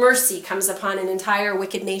 mercy comes upon an entire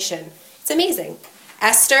wicked nation. It's amazing.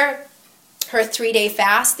 Esther, her 3-day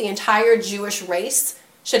fast, the entire Jewish race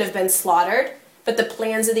should have been slaughtered, but the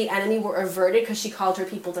plans of the enemy were averted because she called her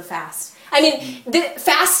people to fast.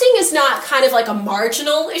 Fasting is not kind of like a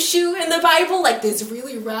marginal issue in the Bible, like there's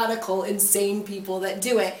really radical, insane people that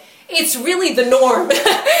do it. It's really the norm.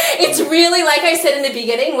 It's really, like I said in the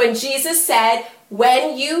beginning, when Jesus said,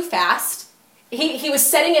 when you fast, he was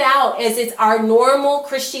setting it out as it's our normal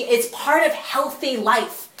Christian, it's part of healthy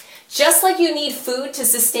life. Just like you need food to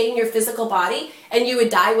sustain your physical body and you would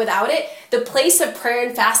die without it, the place of prayer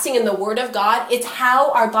and fasting and the Word of God, it's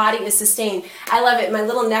how our body is sustained. I love it. My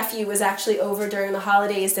little nephew was actually over during the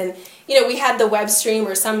holidays, and we had the web stream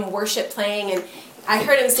or some worship playing, and I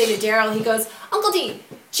heard him say to Daryl, he goes, Uncle D,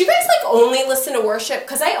 do you guys like only listen to worship?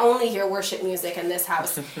 Because I only hear worship music in this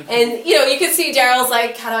house. And, you know, you can see Daryl's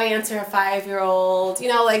like, how do I answer a 5-year-old? You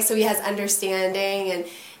know, like, so he has understanding.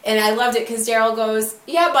 And I loved it because Daryl goes,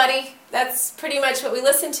 yeah, buddy, that's pretty much what we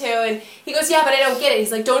listen to. And he goes, yeah, but I don't get it.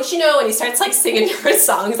 He's like, don't you know? And he starts like singing different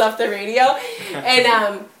songs off the radio.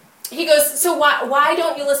 And he goes, so why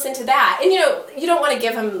don't you listen to that? And, you know, you don't want to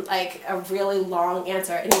give him like a really long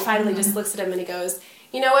answer. And he finally just looks at him and he goes,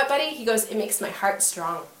 you know what, buddy? He goes, it makes my heart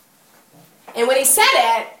strong. And when he said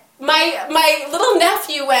it, my little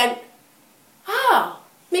nephew went, oh,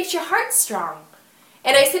 makes your heart strong.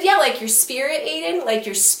 And I said, yeah, like your spirit, Aiden, like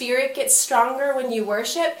your spirit gets stronger when you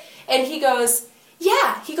worship. And he goes,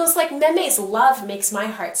 yeah. He goes, like Meme's love makes my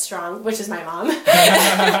heart strong, which is my mom. and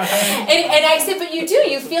I said, but you do.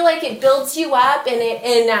 You feel like it builds you up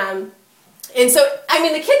and so, I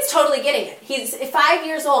mean, the kid's totally getting it. He's 5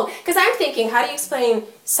 years old. Because I'm thinking, how do you explain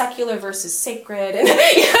secular versus sacred? And I'm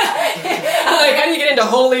like, how do you get into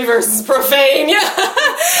holy versus profane? Yeah.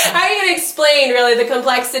 How are you going to explain, really, the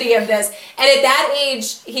complexity of this? And at that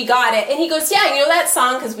age, he got it. And he goes, yeah, you know that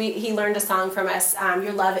song? Because he learned a song from us.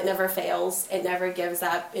 Your love, it never fails. It never gives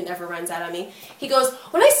up. It never runs out on me. He goes,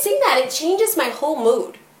 when I sing that, it changes my whole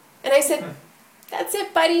mood. And I said, that's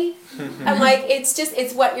it, buddy. I'm like,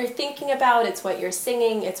 it's what you're thinking about, it's what you're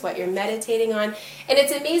singing, it's what you're meditating on. And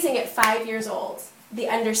it's amazing at 5 years old, the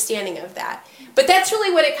understanding of that. But that's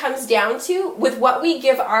really what it comes down to with what we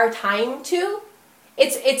give our time to.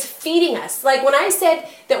 It's feeding us. Like when I said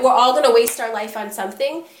that we're all going to waste our life on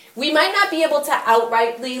something, we might not be able to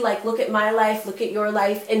outrightly like look at my life, look at your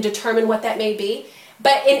life, and determine what that may be.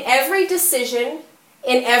 But in every decision,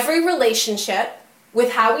 in every relationship,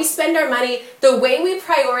 with how we spend our money, the way we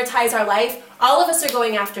prioritize our life, all of us are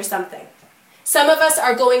going after something. Some of us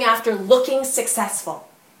are going after looking successful.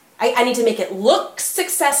 I need to make it look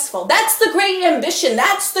successful. That's the great ambition.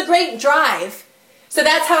 That's the great drive. So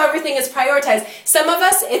that's how everything is prioritized. Some of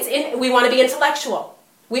us, we want to be intellectual.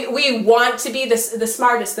 We want to be the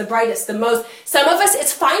smartest, the brightest, the most. Some of us,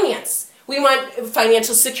 it's finance. We want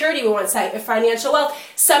financial security. We want financial wealth.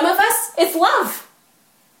 Some of us, it's love.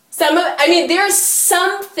 There's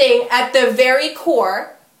something at the very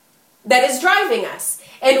core that is driving us.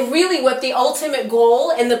 And really what the ultimate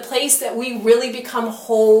goal and the place that we really become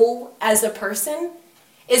whole as a person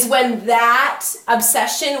is when that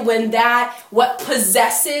obsession, what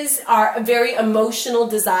possesses our very emotional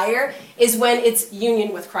desire is when it's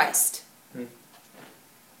union with Christ.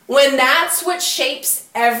 When that's what shapes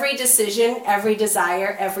every decision, every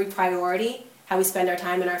desire, every priority, how we spend our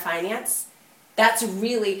time and our finance. That's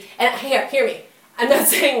really, and hear me, I'm not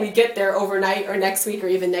saying we get there overnight or next week or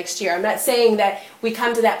even next year. I'm not saying that we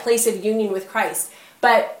come to that place of union with Christ.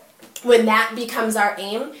 But when that becomes our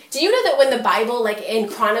aim, do you know that when the Bible, like in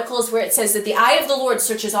Chronicles, where it says that the eye of the Lord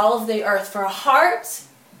searches all of the earth for a heart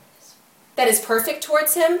that is perfect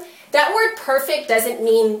towards him, that word perfect doesn't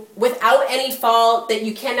mean without any fault, that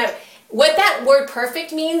you cannot, what that word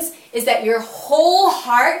perfect means is that your whole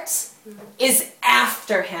heart is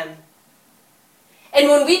after him. And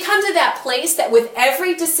when we come to that place that with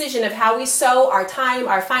every decision of how we sow our time,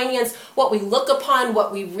 our finance, what we look upon,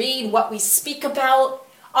 what we read, what we speak about,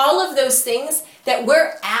 all of those things, that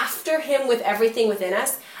we're after him with everything within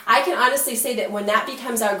us, I can honestly say that when that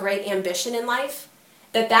becomes our great ambition in life,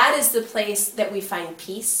 that is the place that we find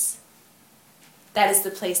peace. That is the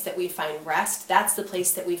place that we find rest. That's the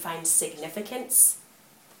place that we find significance.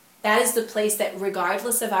 That is the place that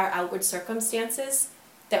regardless of our outward circumstances,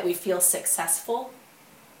 that we feel successful.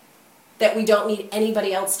 That we don't need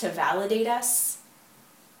anybody else to validate us,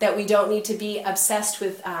 that we don't need to be obsessed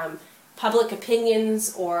with public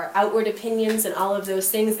opinions or outward opinions and all of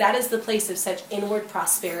those things. That is the place of such inward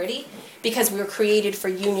prosperity because we were created for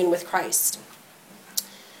union with Christ.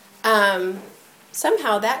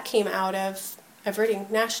 Somehow that came out of averting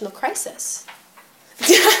national crisis.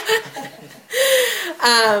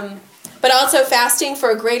 But also fasting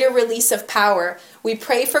for a greater release of power. We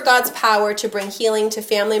pray for God's power to bring healing to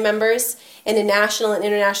family members in a national and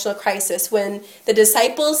international crisis. When the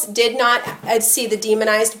disciples did not see the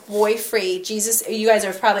demonized boy free, Jesus, you guys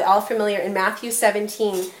are probably all familiar, in Matthew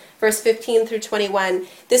 17, verse 15 through 21,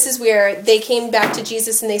 this is where they came back to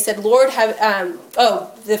Jesus and they said, Lord,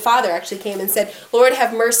 the father actually came and said, Lord,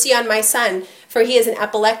 have mercy on my son, for he is an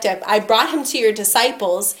epileptic. I brought him to your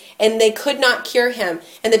disciples, and they could not cure him.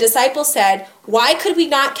 And the disciples said, why could we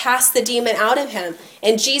not cast the demon out of him?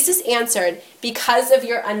 And Jesus answered, because of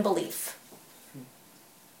your unbelief.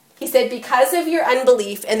 He said, because of your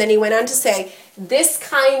unbelief. And then he went on to say, this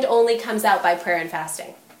kind only comes out by prayer and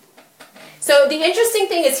fasting. So the interesting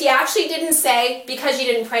thing is he actually didn't say because you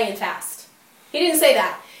didn't pray and fast. He didn't say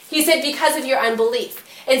that. He said because of your unbelief.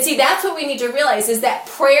 And see, that's what we need to realize is that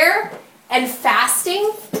prayer and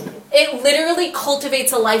fasting, it literally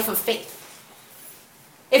cultivates a life of faith.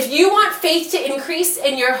 If you want faith to increase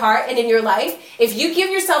in your heart and in your life, if you give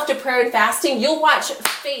yourself to prayer and fasting, you'll watch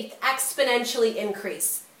faith exponentially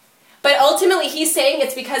increase. But ultimately, he's saying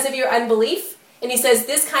it's because of your unbelief. And he says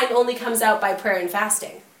this kind only comes out by prayer and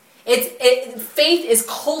fasting. Faith is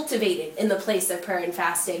cultivated in the place of prayer and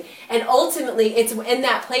fasting. And ultimately, it's in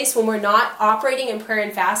that place when we're not operating in prayer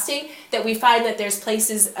and fasting that we find that there's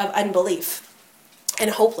places of unbelief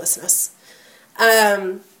and hopelessness.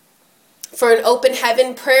 For an open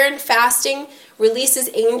heaven, prayer and fasting releases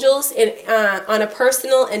angels on a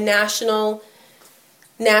personal and national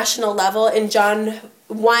level. In John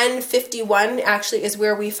 1:51 actually is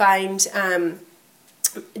where we find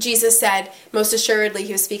Jesus said, most assuredly,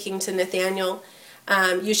 he was speaking to Nathanael,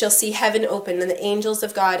 you shall see heaven open and the angels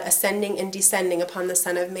of God ascending and descending upon the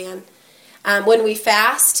Son of Man. When we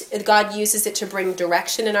fast, God uses it to bring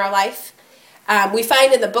direction in our life. We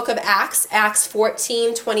find in the book of Acts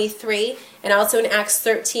 14:23, and also in Acts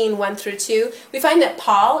 13:1-2, we find that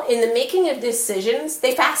Paul, in the making of decisions,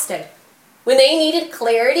 they fasted. When they needed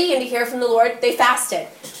clarity and to hear from the Lord, they fasted.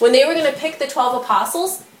 When they were going to pick the 12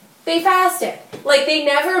 apostles, they fasted. Like, they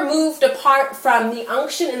never moved apart from the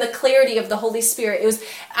unction and the clarity of the Holy Spirit. It was,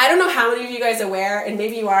 I don't know how many of you guys are aware, and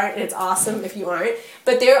maybe you aren't, and it's awesome if you aren't,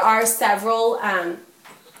 but there are several, I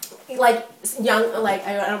don't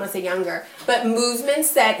want to say younger, but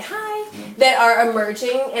movements that are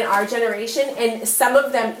emerging in our generation, and some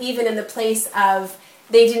of them even in the place of,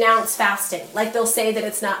 they denounce fasting. Like, they'll say that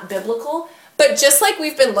it's not biblical, but just like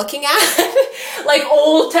we've been looking at, like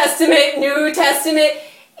Old Testament, New Testament,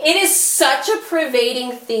 it is such a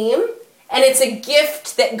pervading theme, and it's a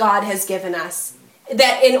gift that God has given us.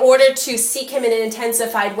 That in order to seek him in an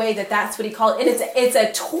intensified way, that's what he called it. And it's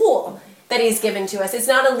a tool that he's given to us. It's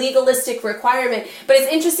not a legalistic requirement, but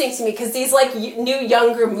it's interesting to me because these like new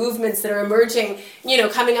younger movements that are emerging,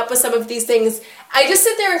 coming up with some of these things, I just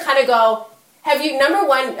sit there and kind of go, number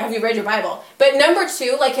one, have you read your Bible? But number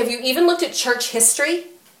two, like, have you even looked at church history?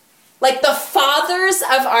 Like, the fathers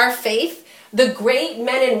of our faith, the great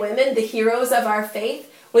men and women, the heroes of our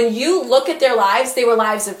faith, when you look at their lives, they were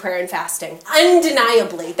lives of prayer and fasting.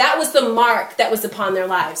 Undeniably. That was the mark that was upon their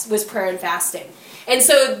lives, was prayer and fasting. And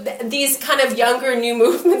so these kind of younger new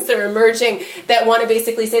movements that are emerging that want to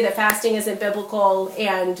basically say that fasting isn't biblical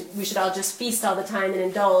and we should all just feast all the time and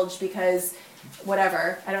indulge because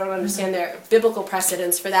whatever. I don't understand their biblical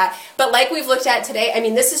precedents for that. But like we've looked at today, I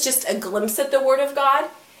mean, this is just a glimpse at the Word of God.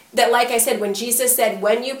 That, like I said, when Jesus said,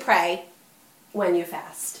 when you pray, when you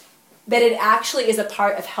fast, that it actually is a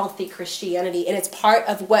part of healthy Christianity, and it's part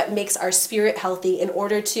of what makes our spirit healthy in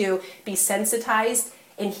order to be sensitized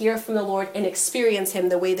and hear from the Lord and experience him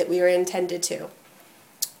the way that we are intended to.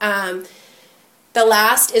 The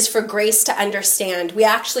last is for grace to understand. We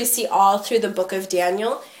actually see all through the book of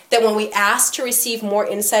Daniel that when we ask to receive more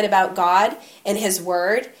insight about God and his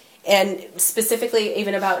word, and specifically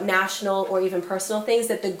even about national or even personal things,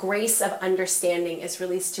 that the grace of understanding is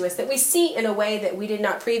released to us, that we see in a way that we did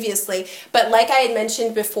not previously. But like I had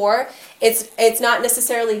mentioned before, it's not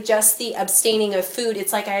necessarily just the abstaining of food.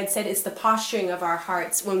 It's like I had said, it's the posturing of our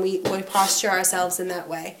hearts when we posture ourselves in that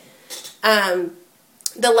way.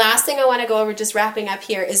 The last thing I want to go over, just wrapping up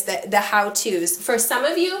here, is the how-tos. For some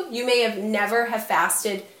of you, you may have never have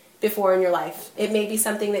fasted before in your life. It may be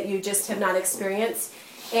something that you just have not experienced.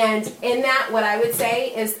 And in that, what I would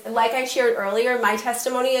say is, like I shared earlier, my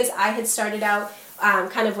testimony is I had started out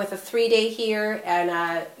kind of with a 3-day here and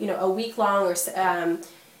a week long, or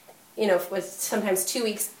was sometimes 2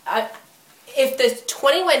 weeks. If the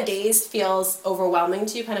 21 days feels overwhelming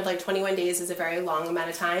to you, kind of like 21 days is a very long amount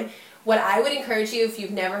of time, what I would encourage you, if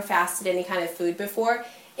you've never fasted any kind of food before,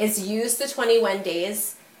 is use the 21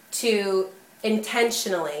 days to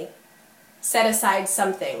intentionally set aside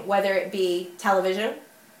something, whether it be television,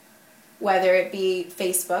 whether it be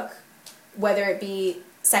Facebook, whether it be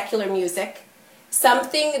secular music,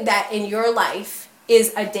 something that in your life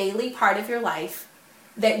is a daily part of your life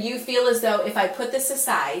that you feel as though if I put this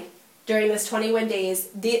aside during this 21 days,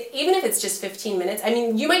 even if it's just 15 minutes, I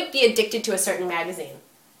mean, you might be addicted to a certain magazine.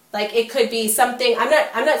 Like, it could be something,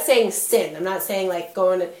 I'm not saying sin. I'm not saying like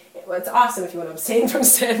well, it's awesome if you want to abstain from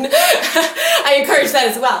sin. I encourage that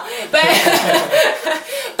as well.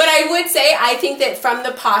 But I would say, I think that from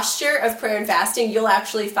the posture of prayer and fasting, you'll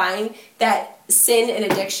actually find that sin and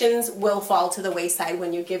addictions will fall to the wayside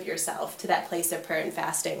when you give yourself to that place of prayer and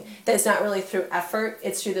fasting. That it's not really through effort,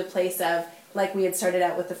 it's through the place of like we had started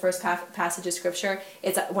out with the first passage of Scripture,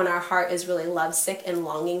 it's when our heart is really lovesick and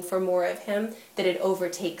longing for more of Him that it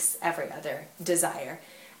overtakes every other desire.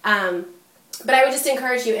 But I would just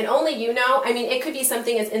encourage you, and only you know, I mean, it could be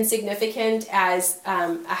something as insignificant as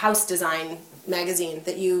a house design magazine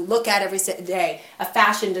that you look at every day, a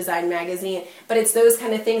fashion design magazine, but it's those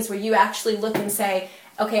kind of things where you actually look and say,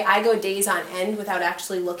 okay, I go days on end without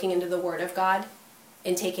actually looking into the Word of God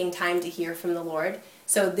and taking time to hear from the Lord.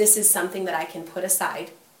 So this is something that I can put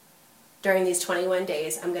aside during these 21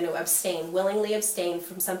 days. I'm going to willingly abstain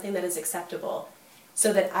from something that is acceptable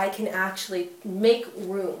so that I can actually make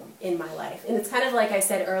room in my life. And it's kind of like I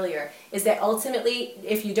said earlier, is that ultimately,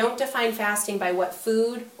 if you don't define fasting by what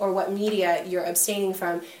food or what media you're abstaining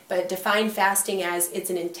from, but define fasting as it's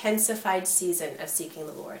an intensified season of seeking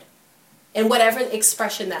the Lord. And whatever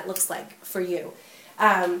expression that looks like for you.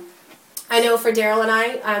 I know for Daryl and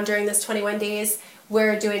I, during this 21 days,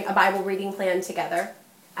 we're doing a Bible reading plan together.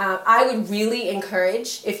 I would really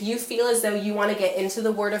encourage, if you feel as though you want to get into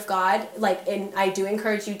the Word of God, and I do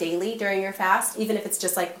encourage you daily during your fast, even if it's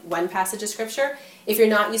just like one passage of Scripture. If you're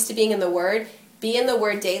not used to being in the Word, be in the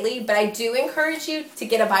Word daily. But I do encourage you to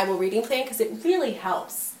get a Bible reading plan because it really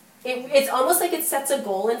helps. It's almost like it sets a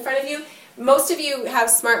goal in front of you. Most of you have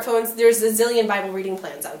smartphones. There's a zillion Bible reading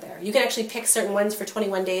plans out there. You can actually pick certain ones for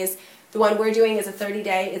 21 days. The one we're doing is a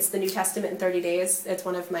 30-day. It's the New Testament in 30 days. It's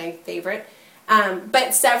one of my favorite.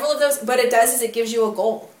 But several of those, what it does is it gives you a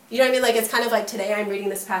goal. You know what I mean? Like it's kind of like today I'm reading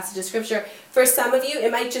this passage of Scripture. For some of you,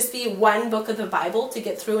 it might just be one book of the Bible to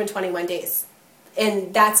get through in 21 days.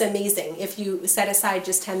 And that's amazing if you set aside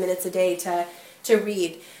just 10 minutes a day to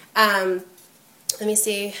read. Let me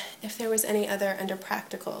see if there was any other under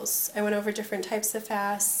practicals. I went over different types of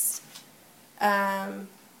fasts. And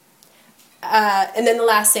then the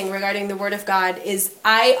last thing regarding the Word of God is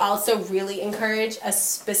I also really encourage a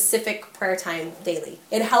specific prayer time daily.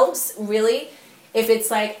 It helps really if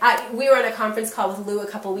it's like, we were on a conference call with Lou a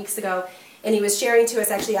couple weeks ago, and he was sharing to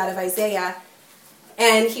us actually out of Isaiah,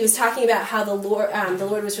 and he was talking about how the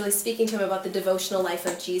Lord was really speaking to him about the devotional life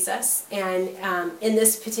of Jesus. And in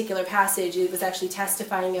this particular passage, it was actually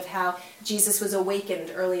testifying of how Jesus was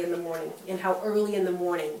awakened early in the morning, and how early in the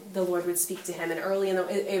morning the Lord would speak to him. And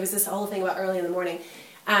it was this whole thing about early in the morning.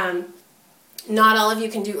 Not all of you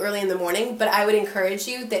can do early in the morning, but I would encourage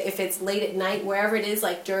you that if it's late at night, wherever it is,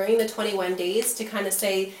 like during the 21 days, to kind of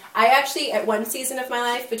say, I actually, at one season of my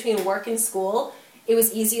life, between work and school, it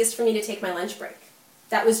was easiest for me to take my lunch break.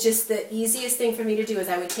 That was just the easiest thing for me to do, is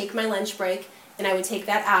I would take my lunch break, and I would take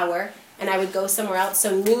that hour, and I would go somewhere else.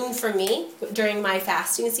 So noon for me, during my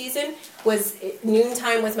fasting season, was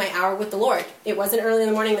noontime was my hour with the Lord. It wasn't early in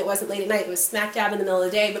the morning, it wasn't late at night, it was smack dab in the middle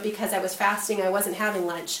of the day, but because I was fasting, I wasn't having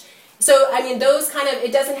lunch. So, I mean, those kind of,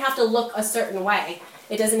 it doesn't have to look a certain way.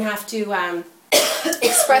 It doesn't have to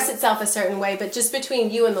express itself a certain way, but just between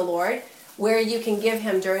you and the Lord, where you can give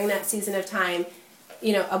Him during that season of time,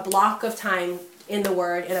 a block of time in the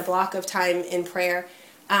Word and a block of time in prayer,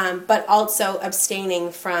 but also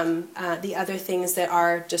abstaining from the other things that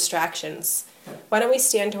are distractions. Why don't we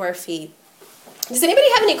stand to our feet? Does anybody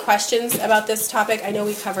have any questions about this topic? I know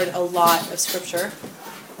we covered a lot of Scripture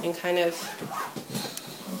and kind of...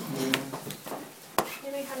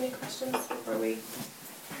 Anybody have any questions before we...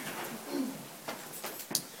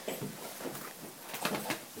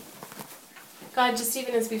 God, just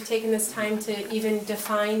even as we've taken this time to even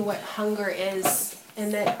define what hunger is,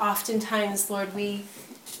 and that oftentimes, Lord, we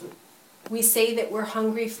say that we're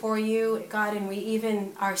hungry for you, God, and we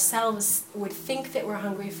even ourselves would think that we're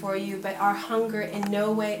hungry for you, but our hunger in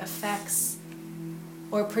no way affects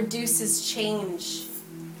or produces change.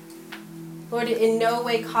 Lord, it in no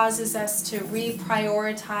way causes us to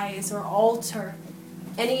reprioritize or alter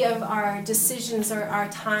any of our decisions or our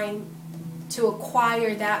time to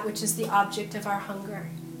acquire that which is the object of our hunger.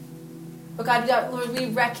 But God, Lord, we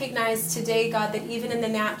recognize today, God, that even in the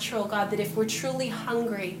natural, God, that if we're truly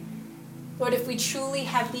hungry, Lord, if we truly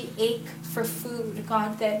have the ache for food,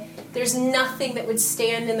 God, that there's nothing that would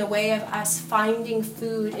stand in the way of us finding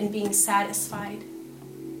food and being satisfied.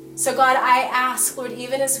 So God, I ask, Lord,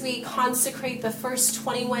 even as we consecrate the first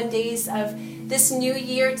 21 days of this new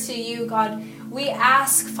year to you, God, we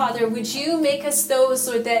ask, Father, would you make us those,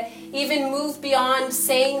 Lord, that even move beyond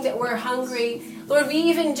saying that we're hungry. Lord, we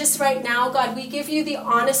even just right now, God, we give you the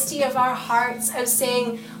honesty of our hearts of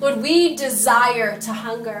saying, Lord, we desire to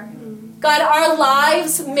hunger. God, our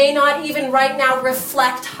lives may not even right now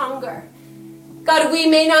reflect hunger. God, we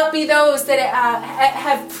may not be those that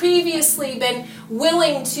have previously been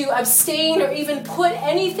willing to abstain or even put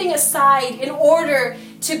anything aside in order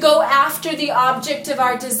to go after the object of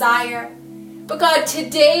our desire. But God,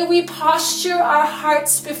 today we posture our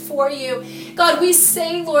hearts before you. God, we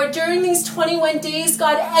say, Lord, during these 21 days,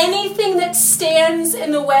 God, anything that stands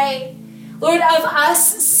in the way, Lord, of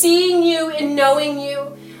us seeing you and knowing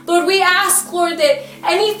you, Lord, we ask, Lord, that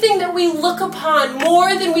anything that we look upon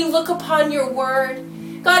more than we look upon your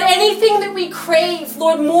word, God, anything that we crave,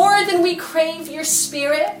 Lord, more than we crave your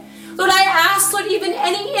spirit, Lord, I ask, Lord, even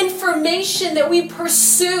any information that we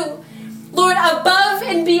pursue, Lord, above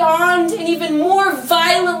and beyond and even more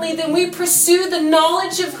violently than we pursue the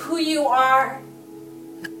knowledge of who you are.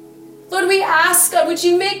 Lord, we ask, God, would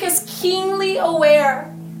you make us keenly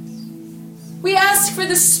aware? We ask for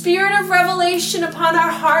the spirit of revelation upon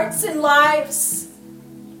our hearts and lives.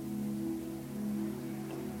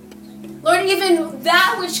 Lord, even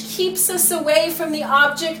that which keeps us away from the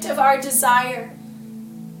object of our desire.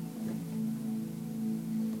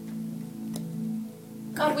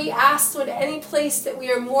 God, we ask, Lord, any place that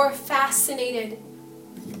we are more fascinated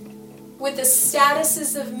with the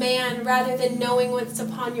statuses of man rather than knowing what's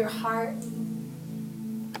upon your heart.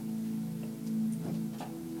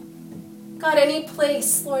 God, any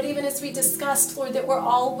place, Lord, even as we discussed, Lord, that we're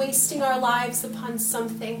all wasting our lives upon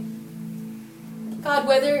something. God,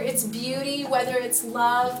 whether it's beauty, whether it's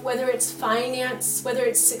love, whether it's finance, whether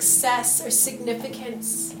it's success or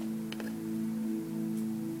significance.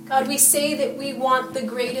 God, we say that we want the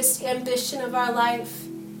greatest ambition of our life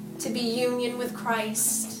to be union with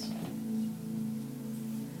Christ.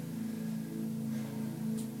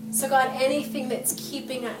 So God, anything that's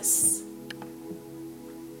keeping us,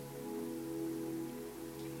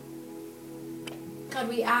 God,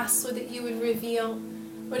 we ask, Lord, that you would reveal.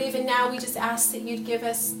 Lord, even now we just ask that you'd give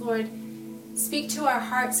us, Lord, speak to our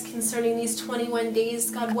hearts concerning these 21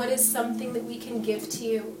 days. God, what is something that we can give to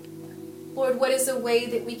you? Lord, what is a way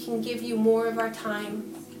that we can give you more of our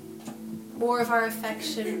time, more of our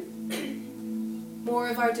affection, more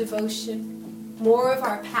of our devotion, more of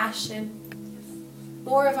our passion,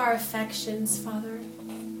 more of our affections, Father?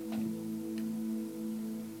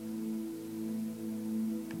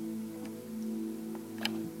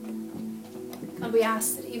 God, we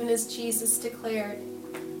ask that even as Jesus declared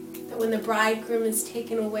that when the bridegroom is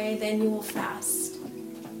taken away, then you will fast.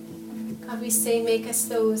 God, we say, make us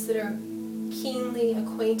those that are keenly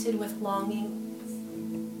acquainted with longing.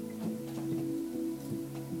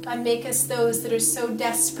 God, make us those that are so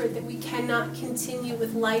desperate that we cannot continue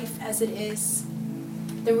with life as it is,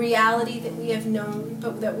 the reality that we have known,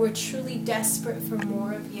 but that we're truly desperate for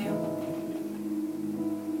more of you.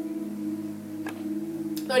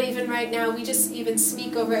 Lord, even right now, we just even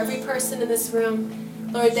speak over every person in this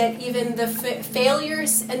room, Lord, that even the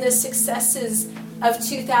failures and the successes of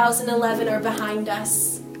 2011 are behind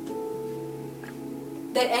us.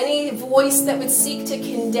 That any voice that would seek to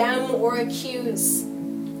condemn or accuse,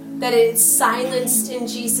 that it's silenced in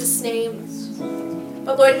Jesus' name.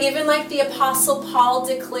 But Lord, even like the Apostle Paul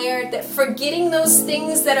declared, that forgetting those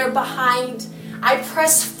things that are behind, I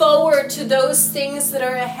press forward to those things that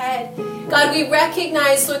are ahead. God, we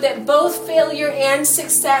recognize, Lord, that both failure and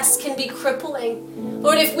success can be crippling.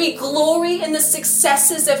 Lord, if we glory in the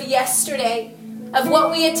successes of yesterday, of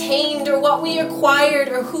what we attained or what we acquired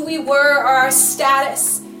or who we were or our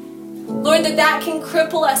status, Lord, that can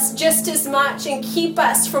cripple us just as much and keep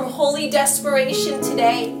us from holy desperation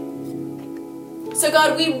today. So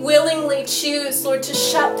God, we willingly choose, Lord, to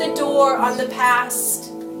shut the door on the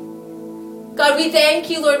past. God, we thank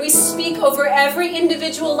you, Lord. We speak over every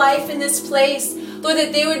individual life in this place, Lord,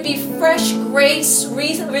 that there would be fresh grace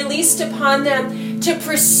released upon them to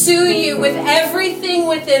pursue you with everything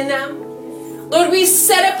within them. Lord, we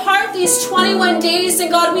set apart these 21 days, and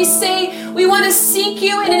God, we say we want to seek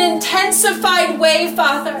you in an intensified way,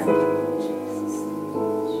 Father.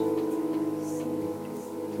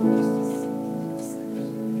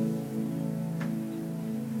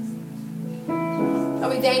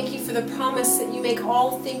 God, we thank you for the promise that you make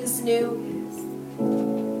all things new.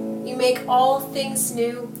 You make all things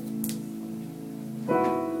new.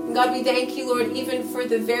 And God, we thank you, Lord, even for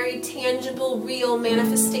the very tangible, real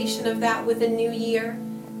manifestation of that with a new year,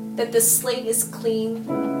 that the slate is clean.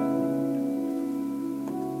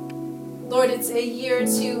 Lord, it's a year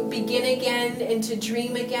to begin again and to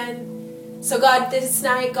dream again. So God, this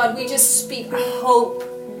night, God, we just speak hope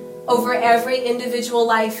over every individual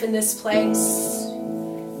life in this place.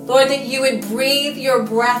 Lord, that you would breathe your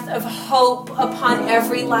breath of hope upon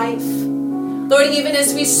every life. Lord, even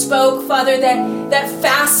as we spoke, Father, that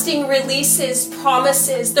fasting releases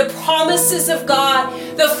promises, the promises of God,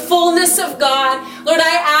 the fullness of God. Lord,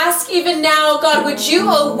 I ask even now, God, would you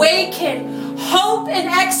awaken hope and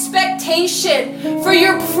expectation expectation for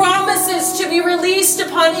your promises to be released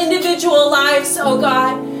upon individual lives, oh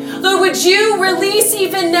God. Lord, would you release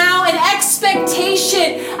even now an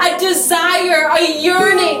expectation, a desire, a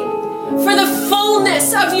yearning for the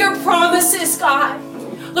fullness of your promises, God.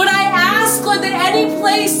 Lord, I ask, Lord, that any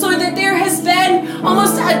place, Lord, that there has been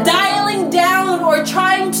almost a dialing down or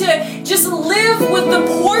trying to just live with the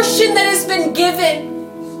portion that has been given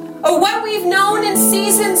or what we've known in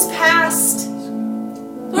seasons past.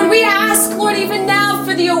 Lord, we ask, Lord, even now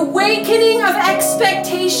for the awakening of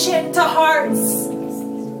expectation to hearts.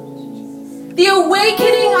 The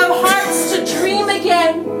awakening of hearts to dream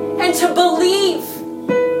again and to believe.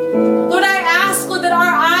 Lord, I ask, Lord, that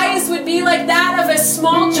our eyes would be like that of a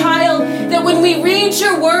small child, that when we read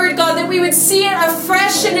your word, God, that we would see it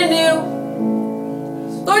afresh and anew.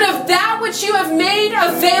 Lord, of that which you have made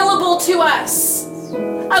available to us,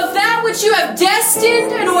 of that which you have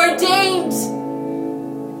destined and ordained.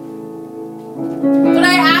 Lord,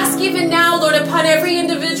 I ask even now, Lord, upon every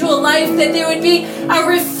individual life that there would be a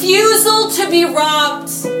refusal to be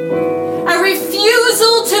robbed, a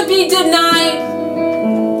refusal to be denied.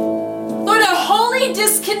 Lord, a holy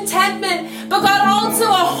discontentment, but God, also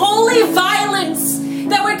a holy violence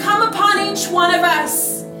that would come upon each one of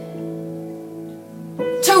us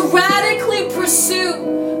to radically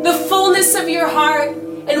pursue the fullness of your heart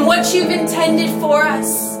and what you've intended for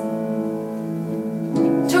us.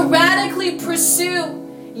 To radically pursue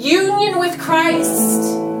union with Christ,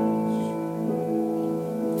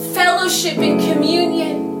 fellowship and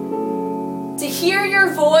communion, to hear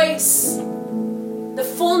your voice, the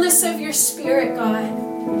fullness of your Spirit, God.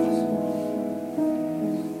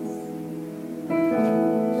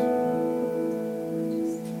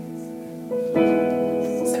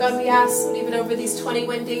 So God, we ask, Lord, even over these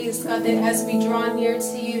 21 days, God, that as we draw near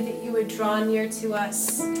to you, that you would draw near to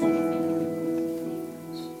us.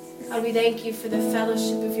 God, we thank you for the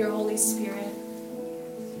fellowship of your Holy Spirit.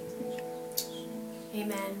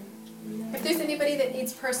 Amen. If there's anybody that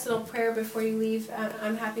needs personal prayer before you leave,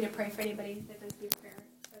 I'm happy to pray for anybody.